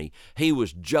funny. He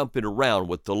was jumping around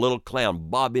with the little clown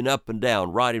bobbing up and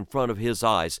down right in front of his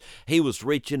eyes. He was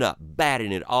reaching up,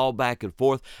 batting it all back and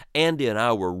forth. Andy and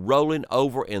I were rolling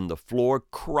over in the floor,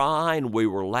 crying. We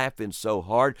were laughing so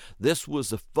hard. This was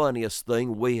the funniest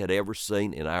thing we had ever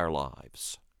seen in our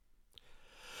lives.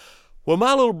 Well,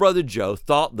 my little brother Joe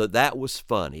thought that that was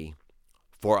funny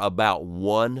for about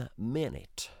 1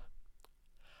 minute.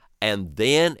 And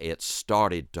then it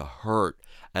started to hurt,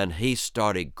 and he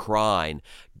started crying,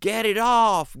 get it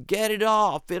off, it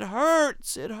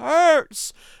hurts,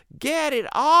 get it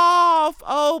off,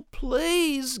 oh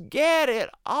please, get it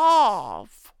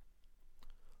off.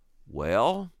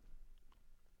 Well,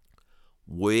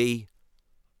 we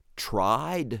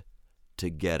tried to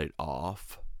get it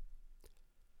off.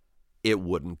 It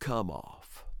wouldn't come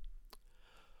off.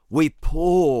 We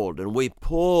pulled,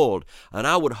 and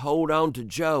I would hold on to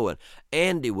Joe, and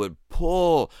Andy would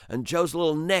pull, and Joe's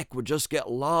little neck would just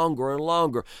get longer and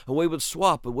longer, and we would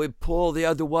swap, and we'd pull the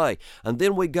other way. And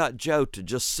then we got Joe to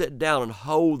just sit down and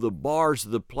hold the bars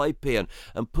of the playpen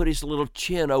and put his little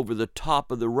chin over the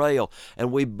top of the rail,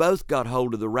 and we both got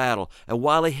hold of the rattle. And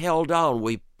while he held on,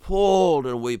 we pulled,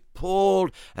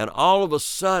 and all of a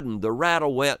sudden the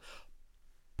rattle went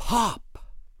pop.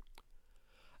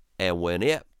 And when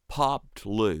it popped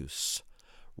loose,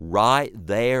 right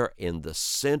there in the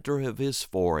center of his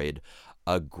forehead,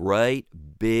 a great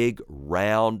big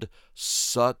round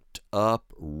sucked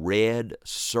up red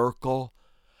circle,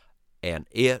 and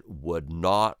it would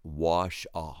not wash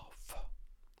off.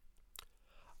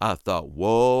 I thought,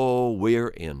 whoa, we're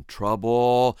in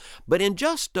trouble. But in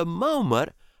just a moment,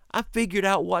 I figured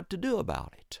out what to do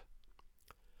about it.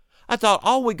 I thought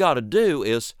all we got to do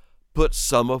is put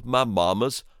some of my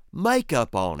mama's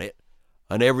makeup on it,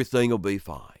 and everything will be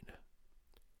fine.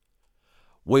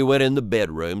 We went in the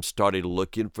bedroom, started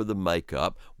looking for the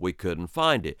makeup. We couldn't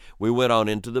find it. We went on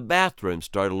into the bathroom,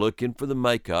 started looking for the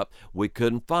makeup. We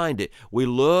couldn't find it. We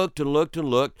looked and looked and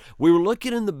looked. We were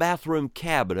looking in the bathroom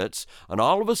cabinets, and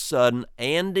all of a sudden,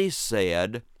 Andy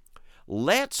said,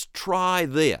 let's try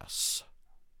this.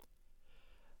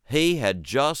 He had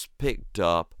just picked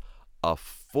up a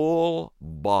full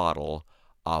bottle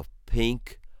of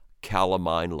pink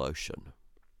calamine lotion.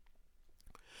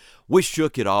 We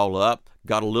shook it all up,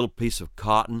 got a little piece of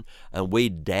cotton, and we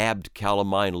dabbed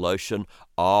calamine lotion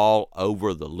all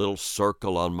over the little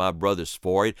circle on my brother's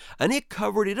forehead, and it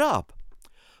covered it up.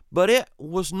 But it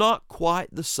was not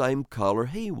quite the same color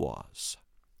he was.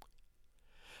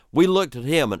 We looked at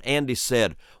him, and Andy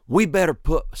said, "We better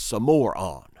put some more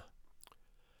on."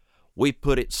 We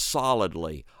put it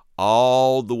solidly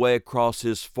all the way across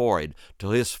his forehead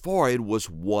till his forehead was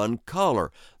one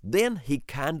color. Then he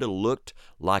kind of looked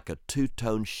like a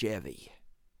two-tone Chevy.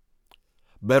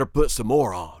 "Better put some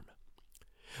more on."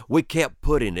 We kept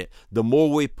putting it. The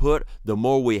more we put, the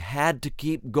more we had to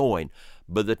keep going.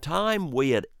 By the time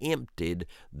we had emptied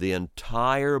the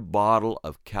entire bottle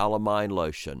of calamine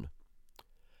lotion,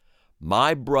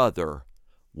 my brother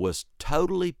was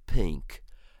totally pink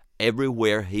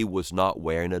everywhere he was not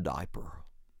wearing a diaper.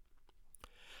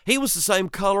 He was the same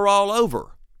color all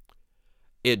over.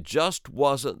 It just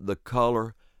wasn't the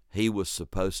color he was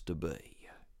supposed to be.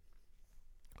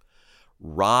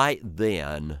 Right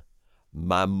then,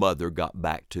 my mother got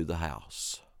back to the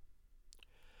house.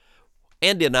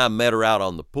 Andy and I met her out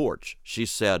on the porch. She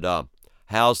said,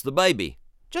 "How's the baby?"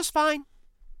 "Just fine."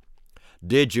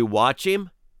 "Did you watch him?"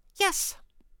 "Yes."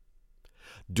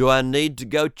 "Do I need to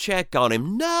go check on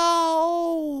him?"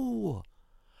 "No."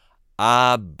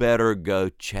 "I better go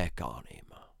check on him."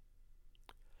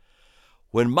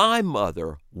 When my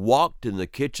mother walked in the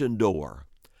kitchen door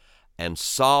and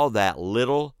saw that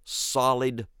little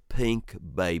solid pink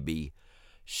baby,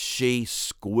 she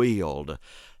squealed,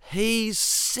 "He's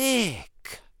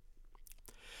sick."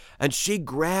 And she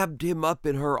grabbed him up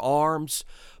in her arms,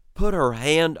 put her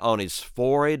hand on his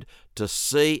forehead to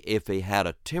see if he had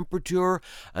a temperature,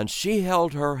 and she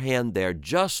held her hand there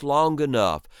just long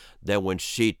enough that when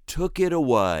she took it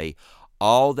away,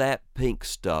 all that pink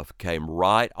stuff came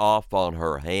right off on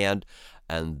her hand,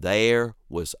 and there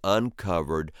was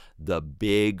uncovered the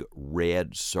big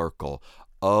red circle.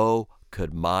 Oh,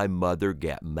 could my mother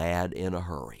get mad in a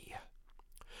hurry.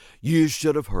 "You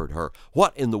should have heard her.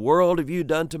 What in the world have you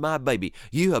done to my baby?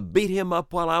 You have beat him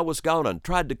up while I was gone and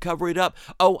tried to cover it up.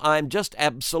 Oh, I'm just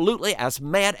absolutely as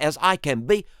mad as I can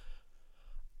be."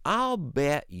 I'll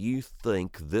bet you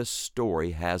think this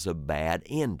story has a bad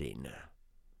ending.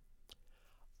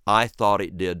 I thought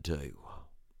it did too.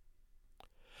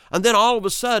 And then all of a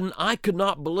sudden, I could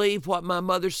not believe what my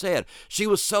mother said. She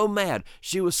was so mad.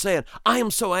 She was saying, "I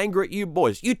am so angry at you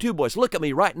boys. You two boys, look at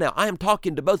me right now. I am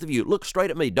talking to both of you. Look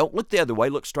straight at me. Don't look the other way.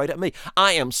 Look straight at me.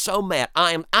 I am so mad.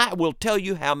 I will tell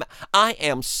you how I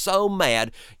am so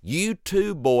mad. You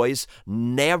two boys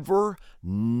never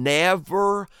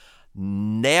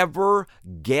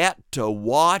get to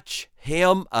watch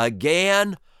him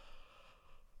again."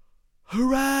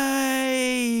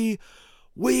 Hooray!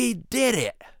 We did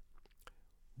it.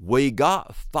 We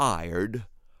got fired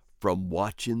from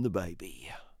watching the baby.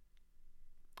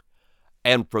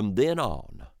 And from then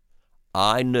on,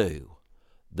 I knew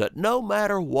that no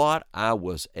matter what I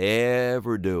was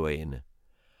ever doing,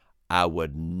 I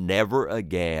would never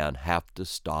again have to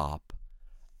stop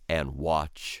and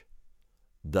watch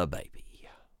the baby.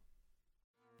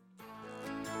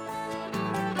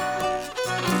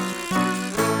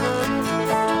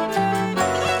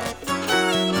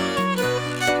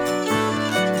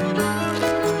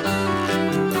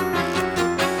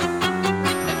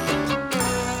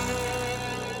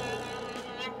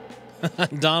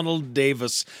 Donald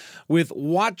Davis with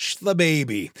Watch the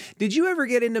Baby. Did you ever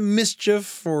get into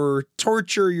mischief or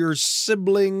torture your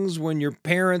siblings when your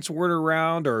parents weren't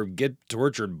around, or get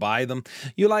tortured by them?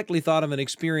 You likely thought of an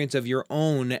experience of your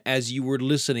own as you were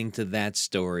listening to that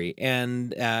story.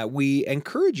 And we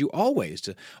encourage you always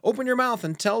to open your mouth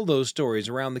and tell those stories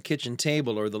around the kitchen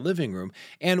table or the living room.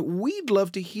 And we'd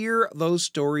love to hear those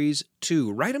stories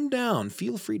too. Write them down.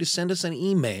 Feel free to send us an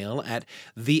email at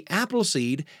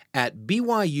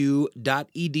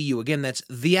theappleseed@byu.edu. Again, that's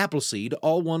theappleseed,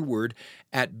 all one word,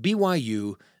 at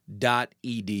byu.edu.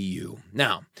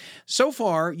 Now, so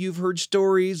far, you've heard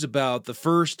stories about the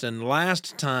first and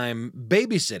last time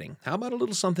babysitting. How about a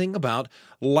little something about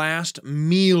last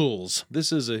meals?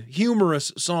 This is a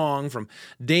humorous song from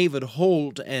David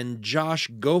Holt and Josh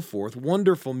Goforth,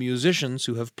 wonderful musicians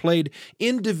who have played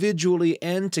individually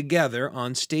and together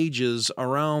on stages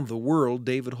around the world.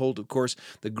 David Holt, of course,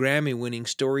 the Grammy-winning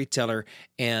storyteller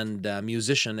and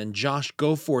musician, and Josh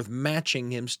Goforth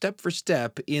matching him step for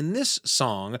step in this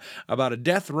song about a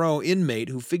death row inmate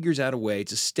who figures out a way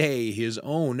to stay his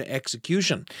own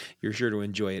execution. You're sure to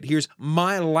enjoy it. Here's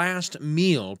My Last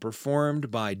Meal,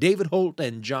 performed by David Holt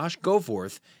and Josh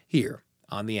Goforth here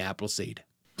on the Appleseed.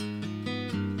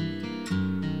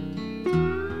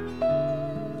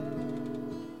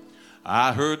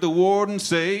 I heard the warden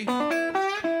say,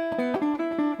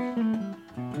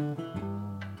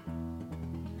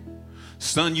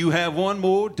 son, you have one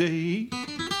more day.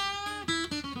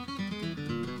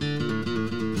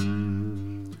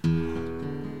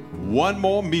 One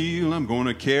more meal, I'm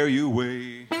gonna carry you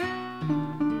away.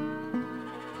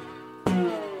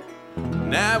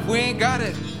 Now if we ain't got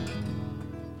it,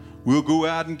 we'll go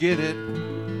out and get it.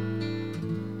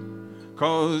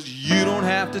 'Cause you don't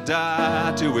have to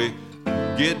die till we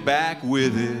get back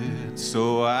with it.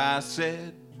 So I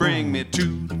said, bring me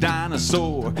 2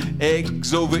 dinosaur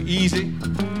eggs over easy,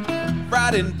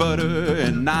 fried in butter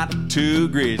and not too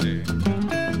greasy,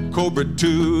 cobra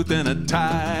tooth and a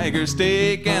tiger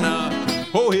steak and a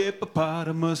whole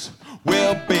hippopotamus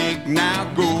well baked. Now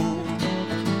go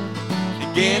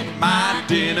and get my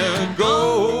dinner,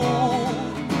 go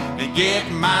and get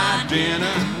my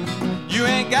dinner. You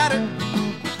ain't got it,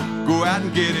 go out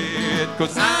and get it,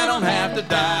 'cause I don't have to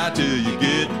die till you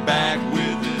get back with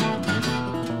it.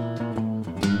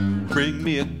 Bring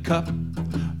me a cup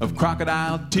of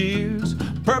crocodile tears,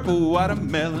 purple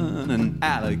watermelon and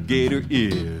alligator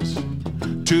ears,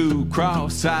 2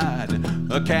 cross-eyed,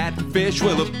 a catfish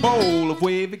with a bowl of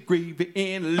wavy gravy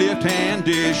in a left-hand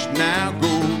dish. Now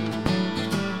go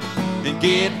and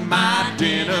get my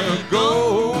dinner,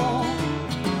 go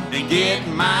and get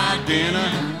my dinner.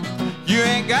 You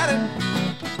ain't got it,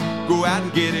 go out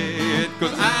and get it,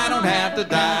 'cause I don't have to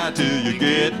die till you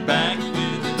get back with it.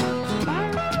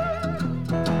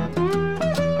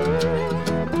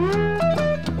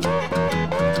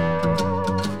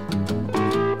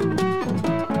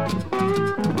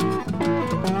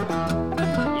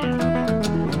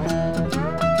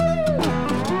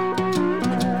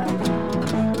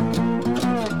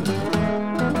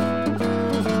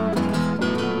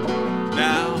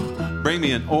 Bring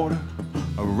me an order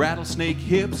of rattlesnake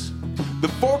hips, the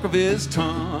fork of his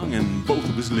tongue and both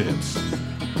of his lips,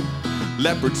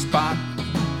 leopard spot,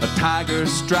 a tiger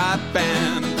stripe,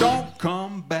 and don't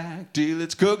come back till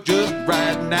it's cooked just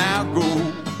right. Now go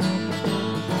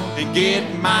and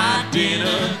get my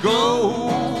dinner, go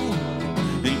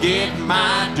and get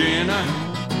my dinner.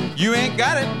 You ain't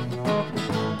got it,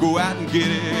 go out and get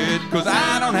it, 'cause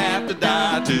I don't have to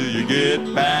die till you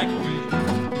get back with it.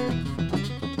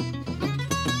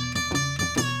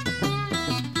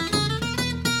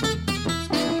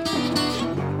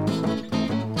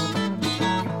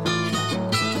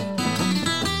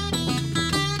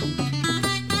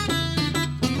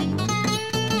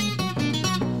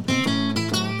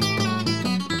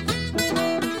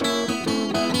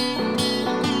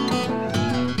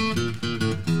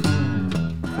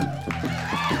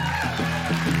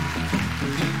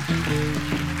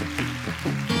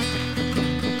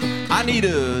 I need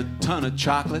a ton of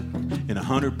chocolate in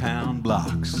 100-pound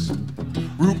blocks,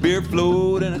 root beer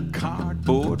float in a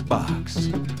cardboard box.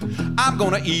 I'm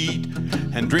gonna eat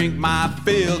and drink my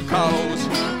fill, 'cause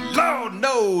Lord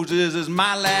knows this is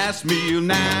my last meal.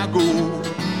 Now go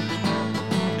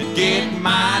and get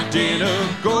my dinner,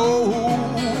 go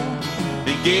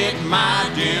and get my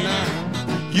dinner.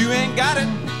 You ain't got it,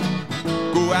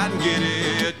 go out and get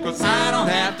it, 'cause I don't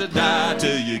have to die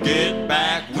till you get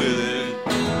back with it.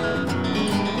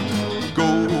 Go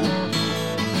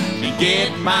and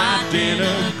get my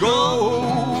dinner, go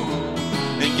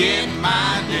and get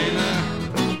my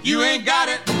dinner. You ain't got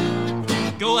it,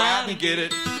 go out and get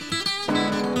it.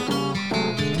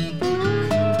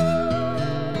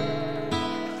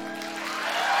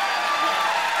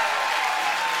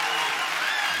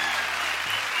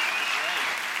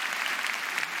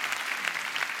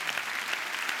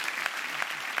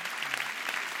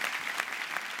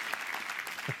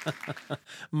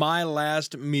 My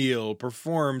Last Meal,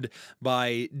 performed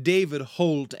by David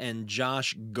Holt and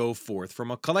Josh Goforth from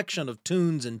a collection of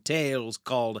tunes and tales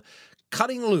called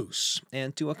Cutting Loose.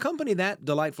 And to accompany that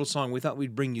delightful song, we thought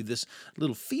we'd bring you this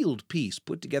little field piece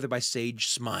put together by Sage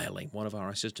Smiley, one of our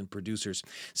assistant producers.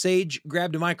 Sage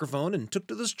grabbed a microphone and took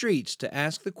to the streets to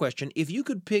ask the question, if you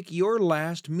could pick your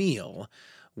last meal,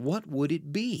 what would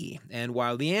it be? And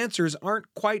while the answers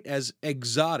aren't quite as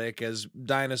exotic as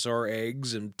dinosaur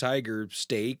eggs and tiger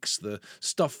steaks, the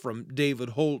stuff from David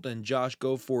Holt and Josh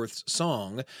Goforth's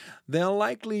song, they'll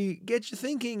likely get you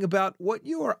thinking about what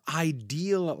your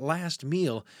ideal last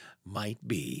meal might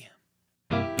be.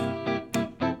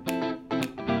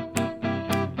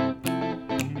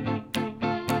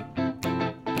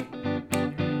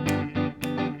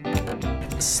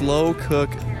 Slow cook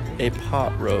a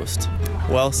pot roast,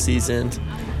 well seasoned,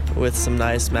 with some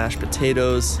nice mashed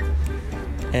potatoes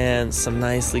and some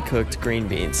nicely cooked green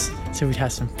beans. So we'd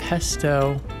have some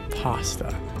pesto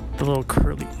pasta. the little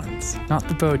curly ones, not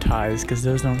the bow ties, because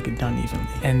those don't get done evenly.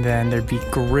 And then there'd be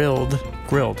grilled,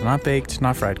 not baked,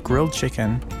 not fried, grilled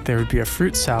chicken. There would be a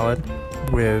fruit salad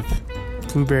with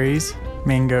blueberries,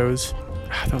 mangoes.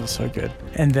 That was so good.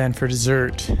 And then for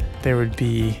dessert, there would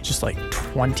be just like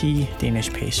 20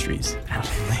 Danish pastries.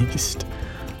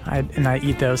 I'd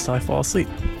eat those till I fall asleep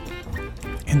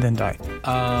and then die.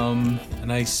 A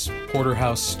nice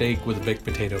porterhouse steak with a baked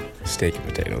potato. Steak and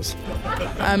potatoes.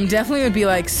 Definitely would be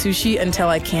like sushi until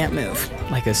I can't move.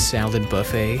 Like a salad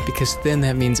buffet, because then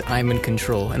that means I'm in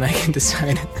control and I can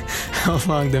decide how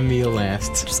long the meal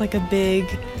lasts. Just like a big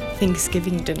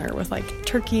Thanksgiving dinner with like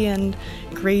turkey and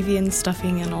gravy and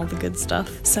stuffing and all the good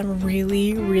stuff. Some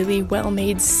really, really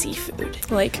well-made seafood.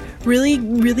 Like really,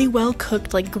 really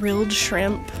well-cooked like grilled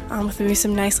shrimp with maybe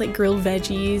some nice like grilled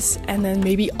veggies, and then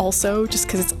maybe also, just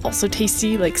because it's also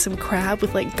tasty, like some crab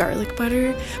with like garlic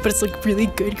butter, but it's like really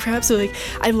good crab. So like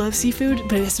I love seafood,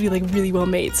 but it has to be like really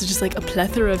well-made. So just like a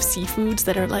plethora of seafoods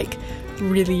that are like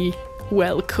really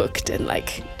well cooked and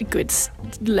like good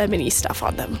lemony stuff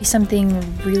on them. Something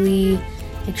really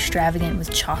extravagant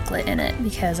with chocolate in it,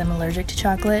 because I'm allergic to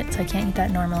chocolate, so I can't eat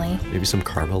that normally. Maybe some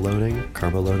carbo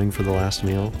loading for the last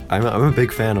meal. I'm a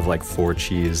big fan of like 4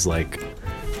 cheese, like,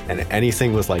 and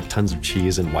anything with like tons of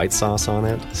cheese and white sauce on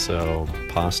it. So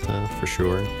pasta for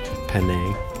sure, penne.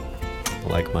 I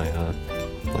like my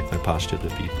pasta to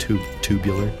be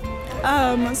tubular.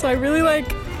 So I really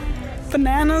like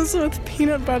bananas with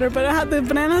peanut butter, but it had the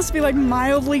bananas to be like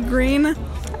mildly green,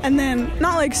 and then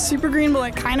not like super green, but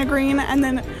like kind of green, and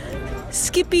then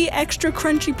Skippy extra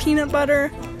crunchy peanut butter,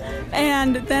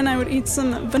 and then I would eat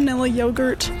some vanilla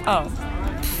yogurt. Oh,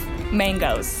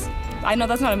 mangoes. I know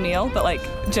that's not a meal, but like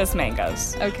just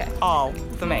mangoes. Okay. All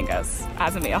the mangoes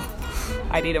as a meal.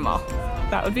 I'd eat them all.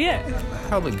 That would be it.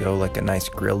 Probably go like a nice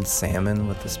grilled salmon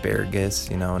with asparagus,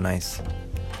 a nice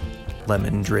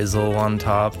lemon drizzle on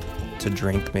top. To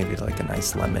drink, maybe like a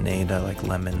nice lemonade. I like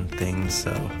lemon things,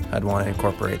 so I'd want to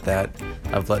incorporate that.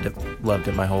 I've loved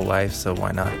it my whole life, so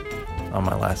why not on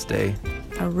my last day?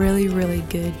 A really, really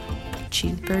good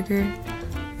cheeseburger,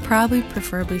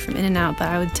 preferably from In-N-Out, but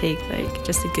I would take like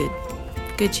just a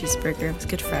good cheeseburger with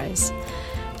good fries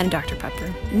and a Dr.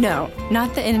 Pepper. No,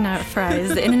 not the In-N-Out fries,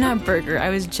 the In-N-Out burger.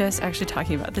 I was just actually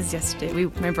talking about this yesterday.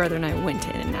 My brother and I went to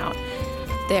In-N-Out.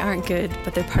 They aren't good,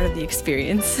 but they're part of the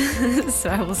experience, so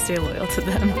I will stay loyal to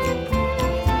them.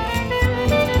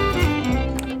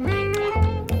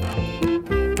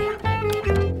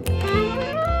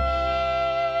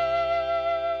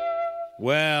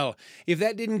 Well, if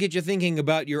that didn't get you thinking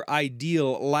about your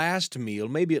ideal last meal,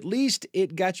 maybe at least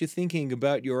it got you thinking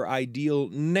about your ideal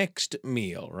next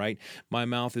meal, right? My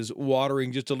mouth is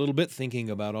watering just a little bit thinking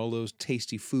about all those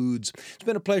tasty foods. It's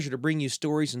been a pleasure to bring you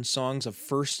stories and songs of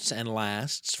firsts and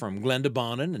lasts from Glenda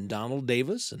Bonin and Donald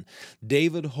Davis and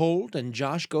David Holt and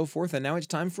Josh Goforth. And now it's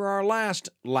time for our last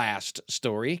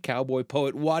story. Cowboy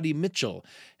poet Waddie Mitchell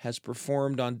has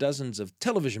performed on dozens of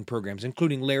television programs,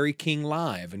 including Larry King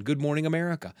Live and Good Morning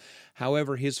America.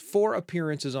 However, his 4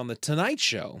 appearances on The Tonight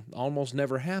Show almost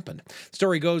never happened. The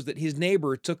story goes that his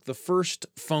neighbor took the first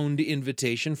phoned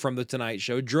invitation from The Tonight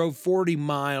Show, drove 40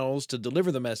 miles to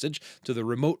deliver the message to the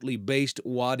remotely based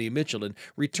Waddie Mitchell, and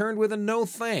returned with a no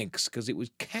thanks because it was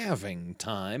calving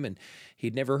time and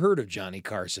he'd never heard of Johnny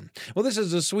Carson. Well, this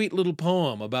is a sweet little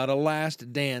poem about a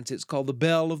last dance. It's called The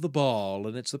Belle of the Ball,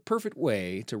 and it's the perfect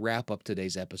way to wrap up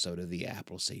today's episode of The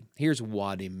Appleseed. Here's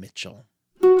Waddie Mitchell.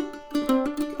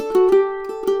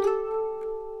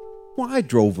 Well, I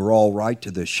drove her all right to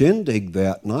the shindig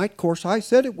that night. Of course, I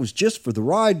said it was just for the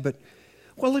ride, but,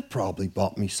 well, it probably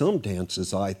bought me some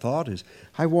dances, I thought, as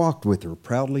I walked with her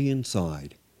proudly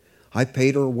inside. I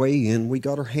paid her way in, we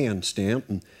got her hand stamped,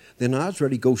 and then I was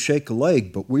ready to go shake a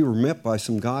leg, but we were met by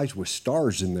some guys with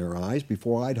stars in their eyes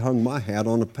before I'd hung my hat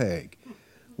on a peg.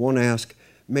 One asked,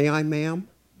 "May I, ma'am?"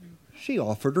 She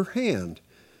offered her hand.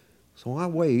 So I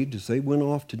waved as they went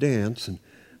off to dance, and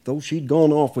though she'd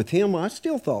gone off with him, I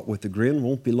still thought with a grin,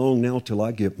 won't be long now till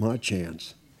I get my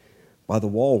chance. By the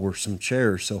wall were some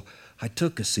chairs, so I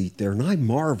took a seat there, and I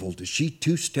marveled as she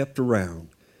two-stepped around.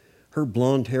 Her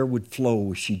blonde hair would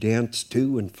flow as she danced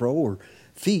to and fro, her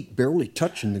feet barely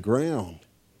touching the ground.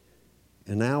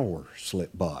 An hour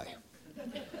slipped by.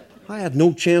 I had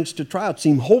no chance to try. It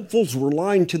seemed hopefuls were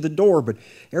lined to the door, but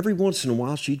every once in a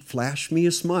while she'd flash me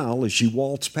a smile as she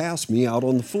waltzed past me out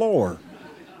on the floor.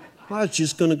 I was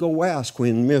just going to go ask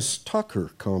when Miss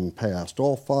Tucker come past,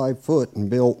 all 5 foot and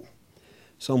built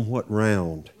somewhat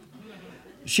round.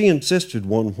 She insisted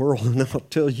one whirl, and I'll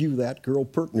tell you, that girl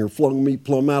pert near flung me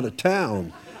plumb out of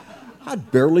town.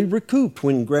 I'd barely recouped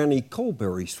when Granny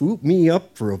Colberry swooped me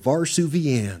up for a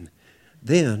Varsuvienne.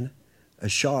 Then a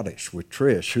schottish with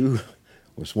Trish, who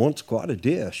was once quite a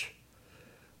dish.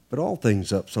 But all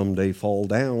things up someday fall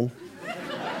down.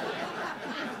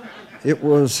 It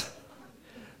was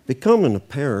becoming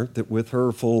apparent that with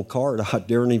her full card, I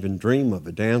daren't even dream of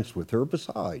a dance with her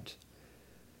besides.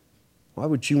 Why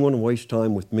would she want to waste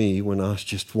time with me when I was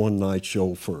just one night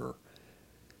chauffeur?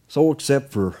 So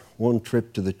except for one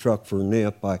trip to the truck for a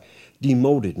nip, I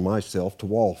demoted myself to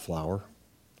wallflower.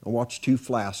 I watched 2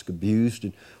 flasks abused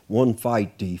and 1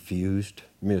 fight defused.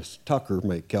 Miss Tucker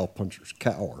make cowpunchers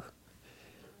cower.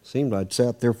 Seemed I'd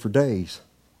sat there for days.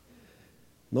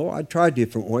 Though I tried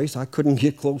different ways, I couldn't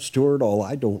get close to her at all.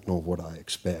 I don't know what I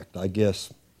expect. I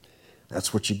guess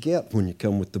that's what you get when you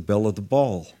come with the belle of the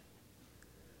ball.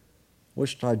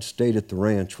 Wished I'd stayed at the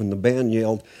ranch when the band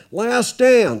yelled, "Last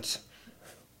dance!"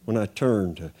 When I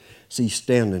turned to see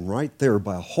standing right there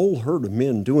by a whole herd of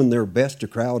men doing their best to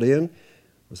crowd in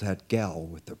was that gal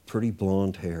with the pretty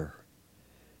blonde hair.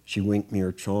 She winked me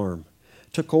her charm,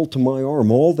 took hold of my arm.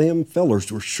 All them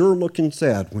fellers were sure looking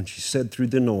sad when she said through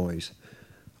the noise,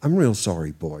 "I'm real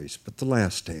sorry, boys, but the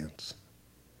last dance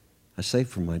I saved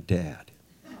for my dad."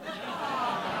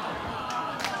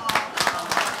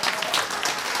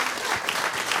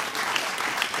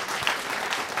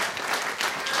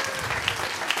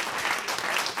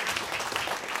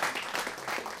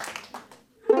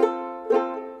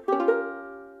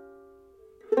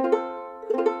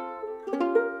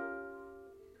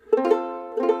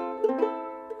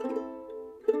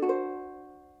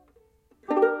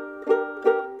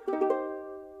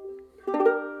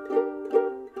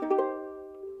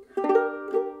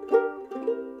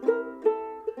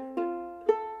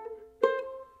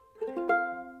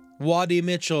 Waddie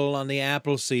Mitchell on the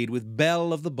Appleseed with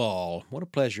Belle of the Ball. What a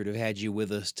pleasure to have had you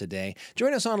with us today.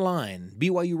 Join us online.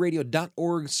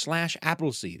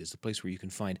 BYURadio.org/Appleseed is the place where you can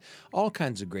find all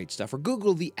kinds of great stuff. Or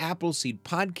Google the Appleseed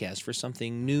podcast for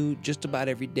something new just about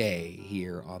every day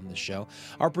here on the show.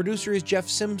 Our producer is Jeff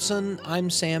Simpson. I'm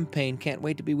Sam Payne. Can't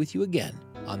wait to be with you again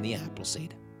on the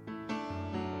Appleseed.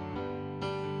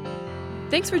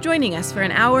 Thanks for joining us for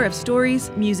an hour of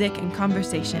stories, music, and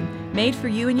conversation made for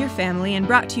you and your family and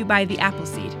brought to you by the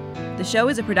Appleseed. The show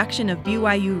is a production of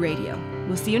BYU Radio.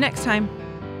 We'll see you next time.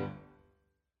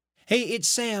 Hey, it's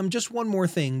Sam. Just one more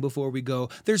thing before we go.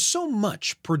 There's so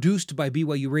much produced by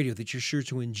BYU Radio that you're sure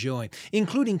to enjoy,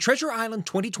 including Treasure Island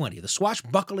 2020, the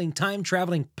swashbuckling,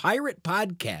 time-traveling pirate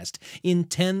podcast in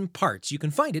 10 parts. You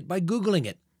can find it by Googling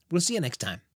it. We'll see you next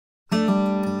time.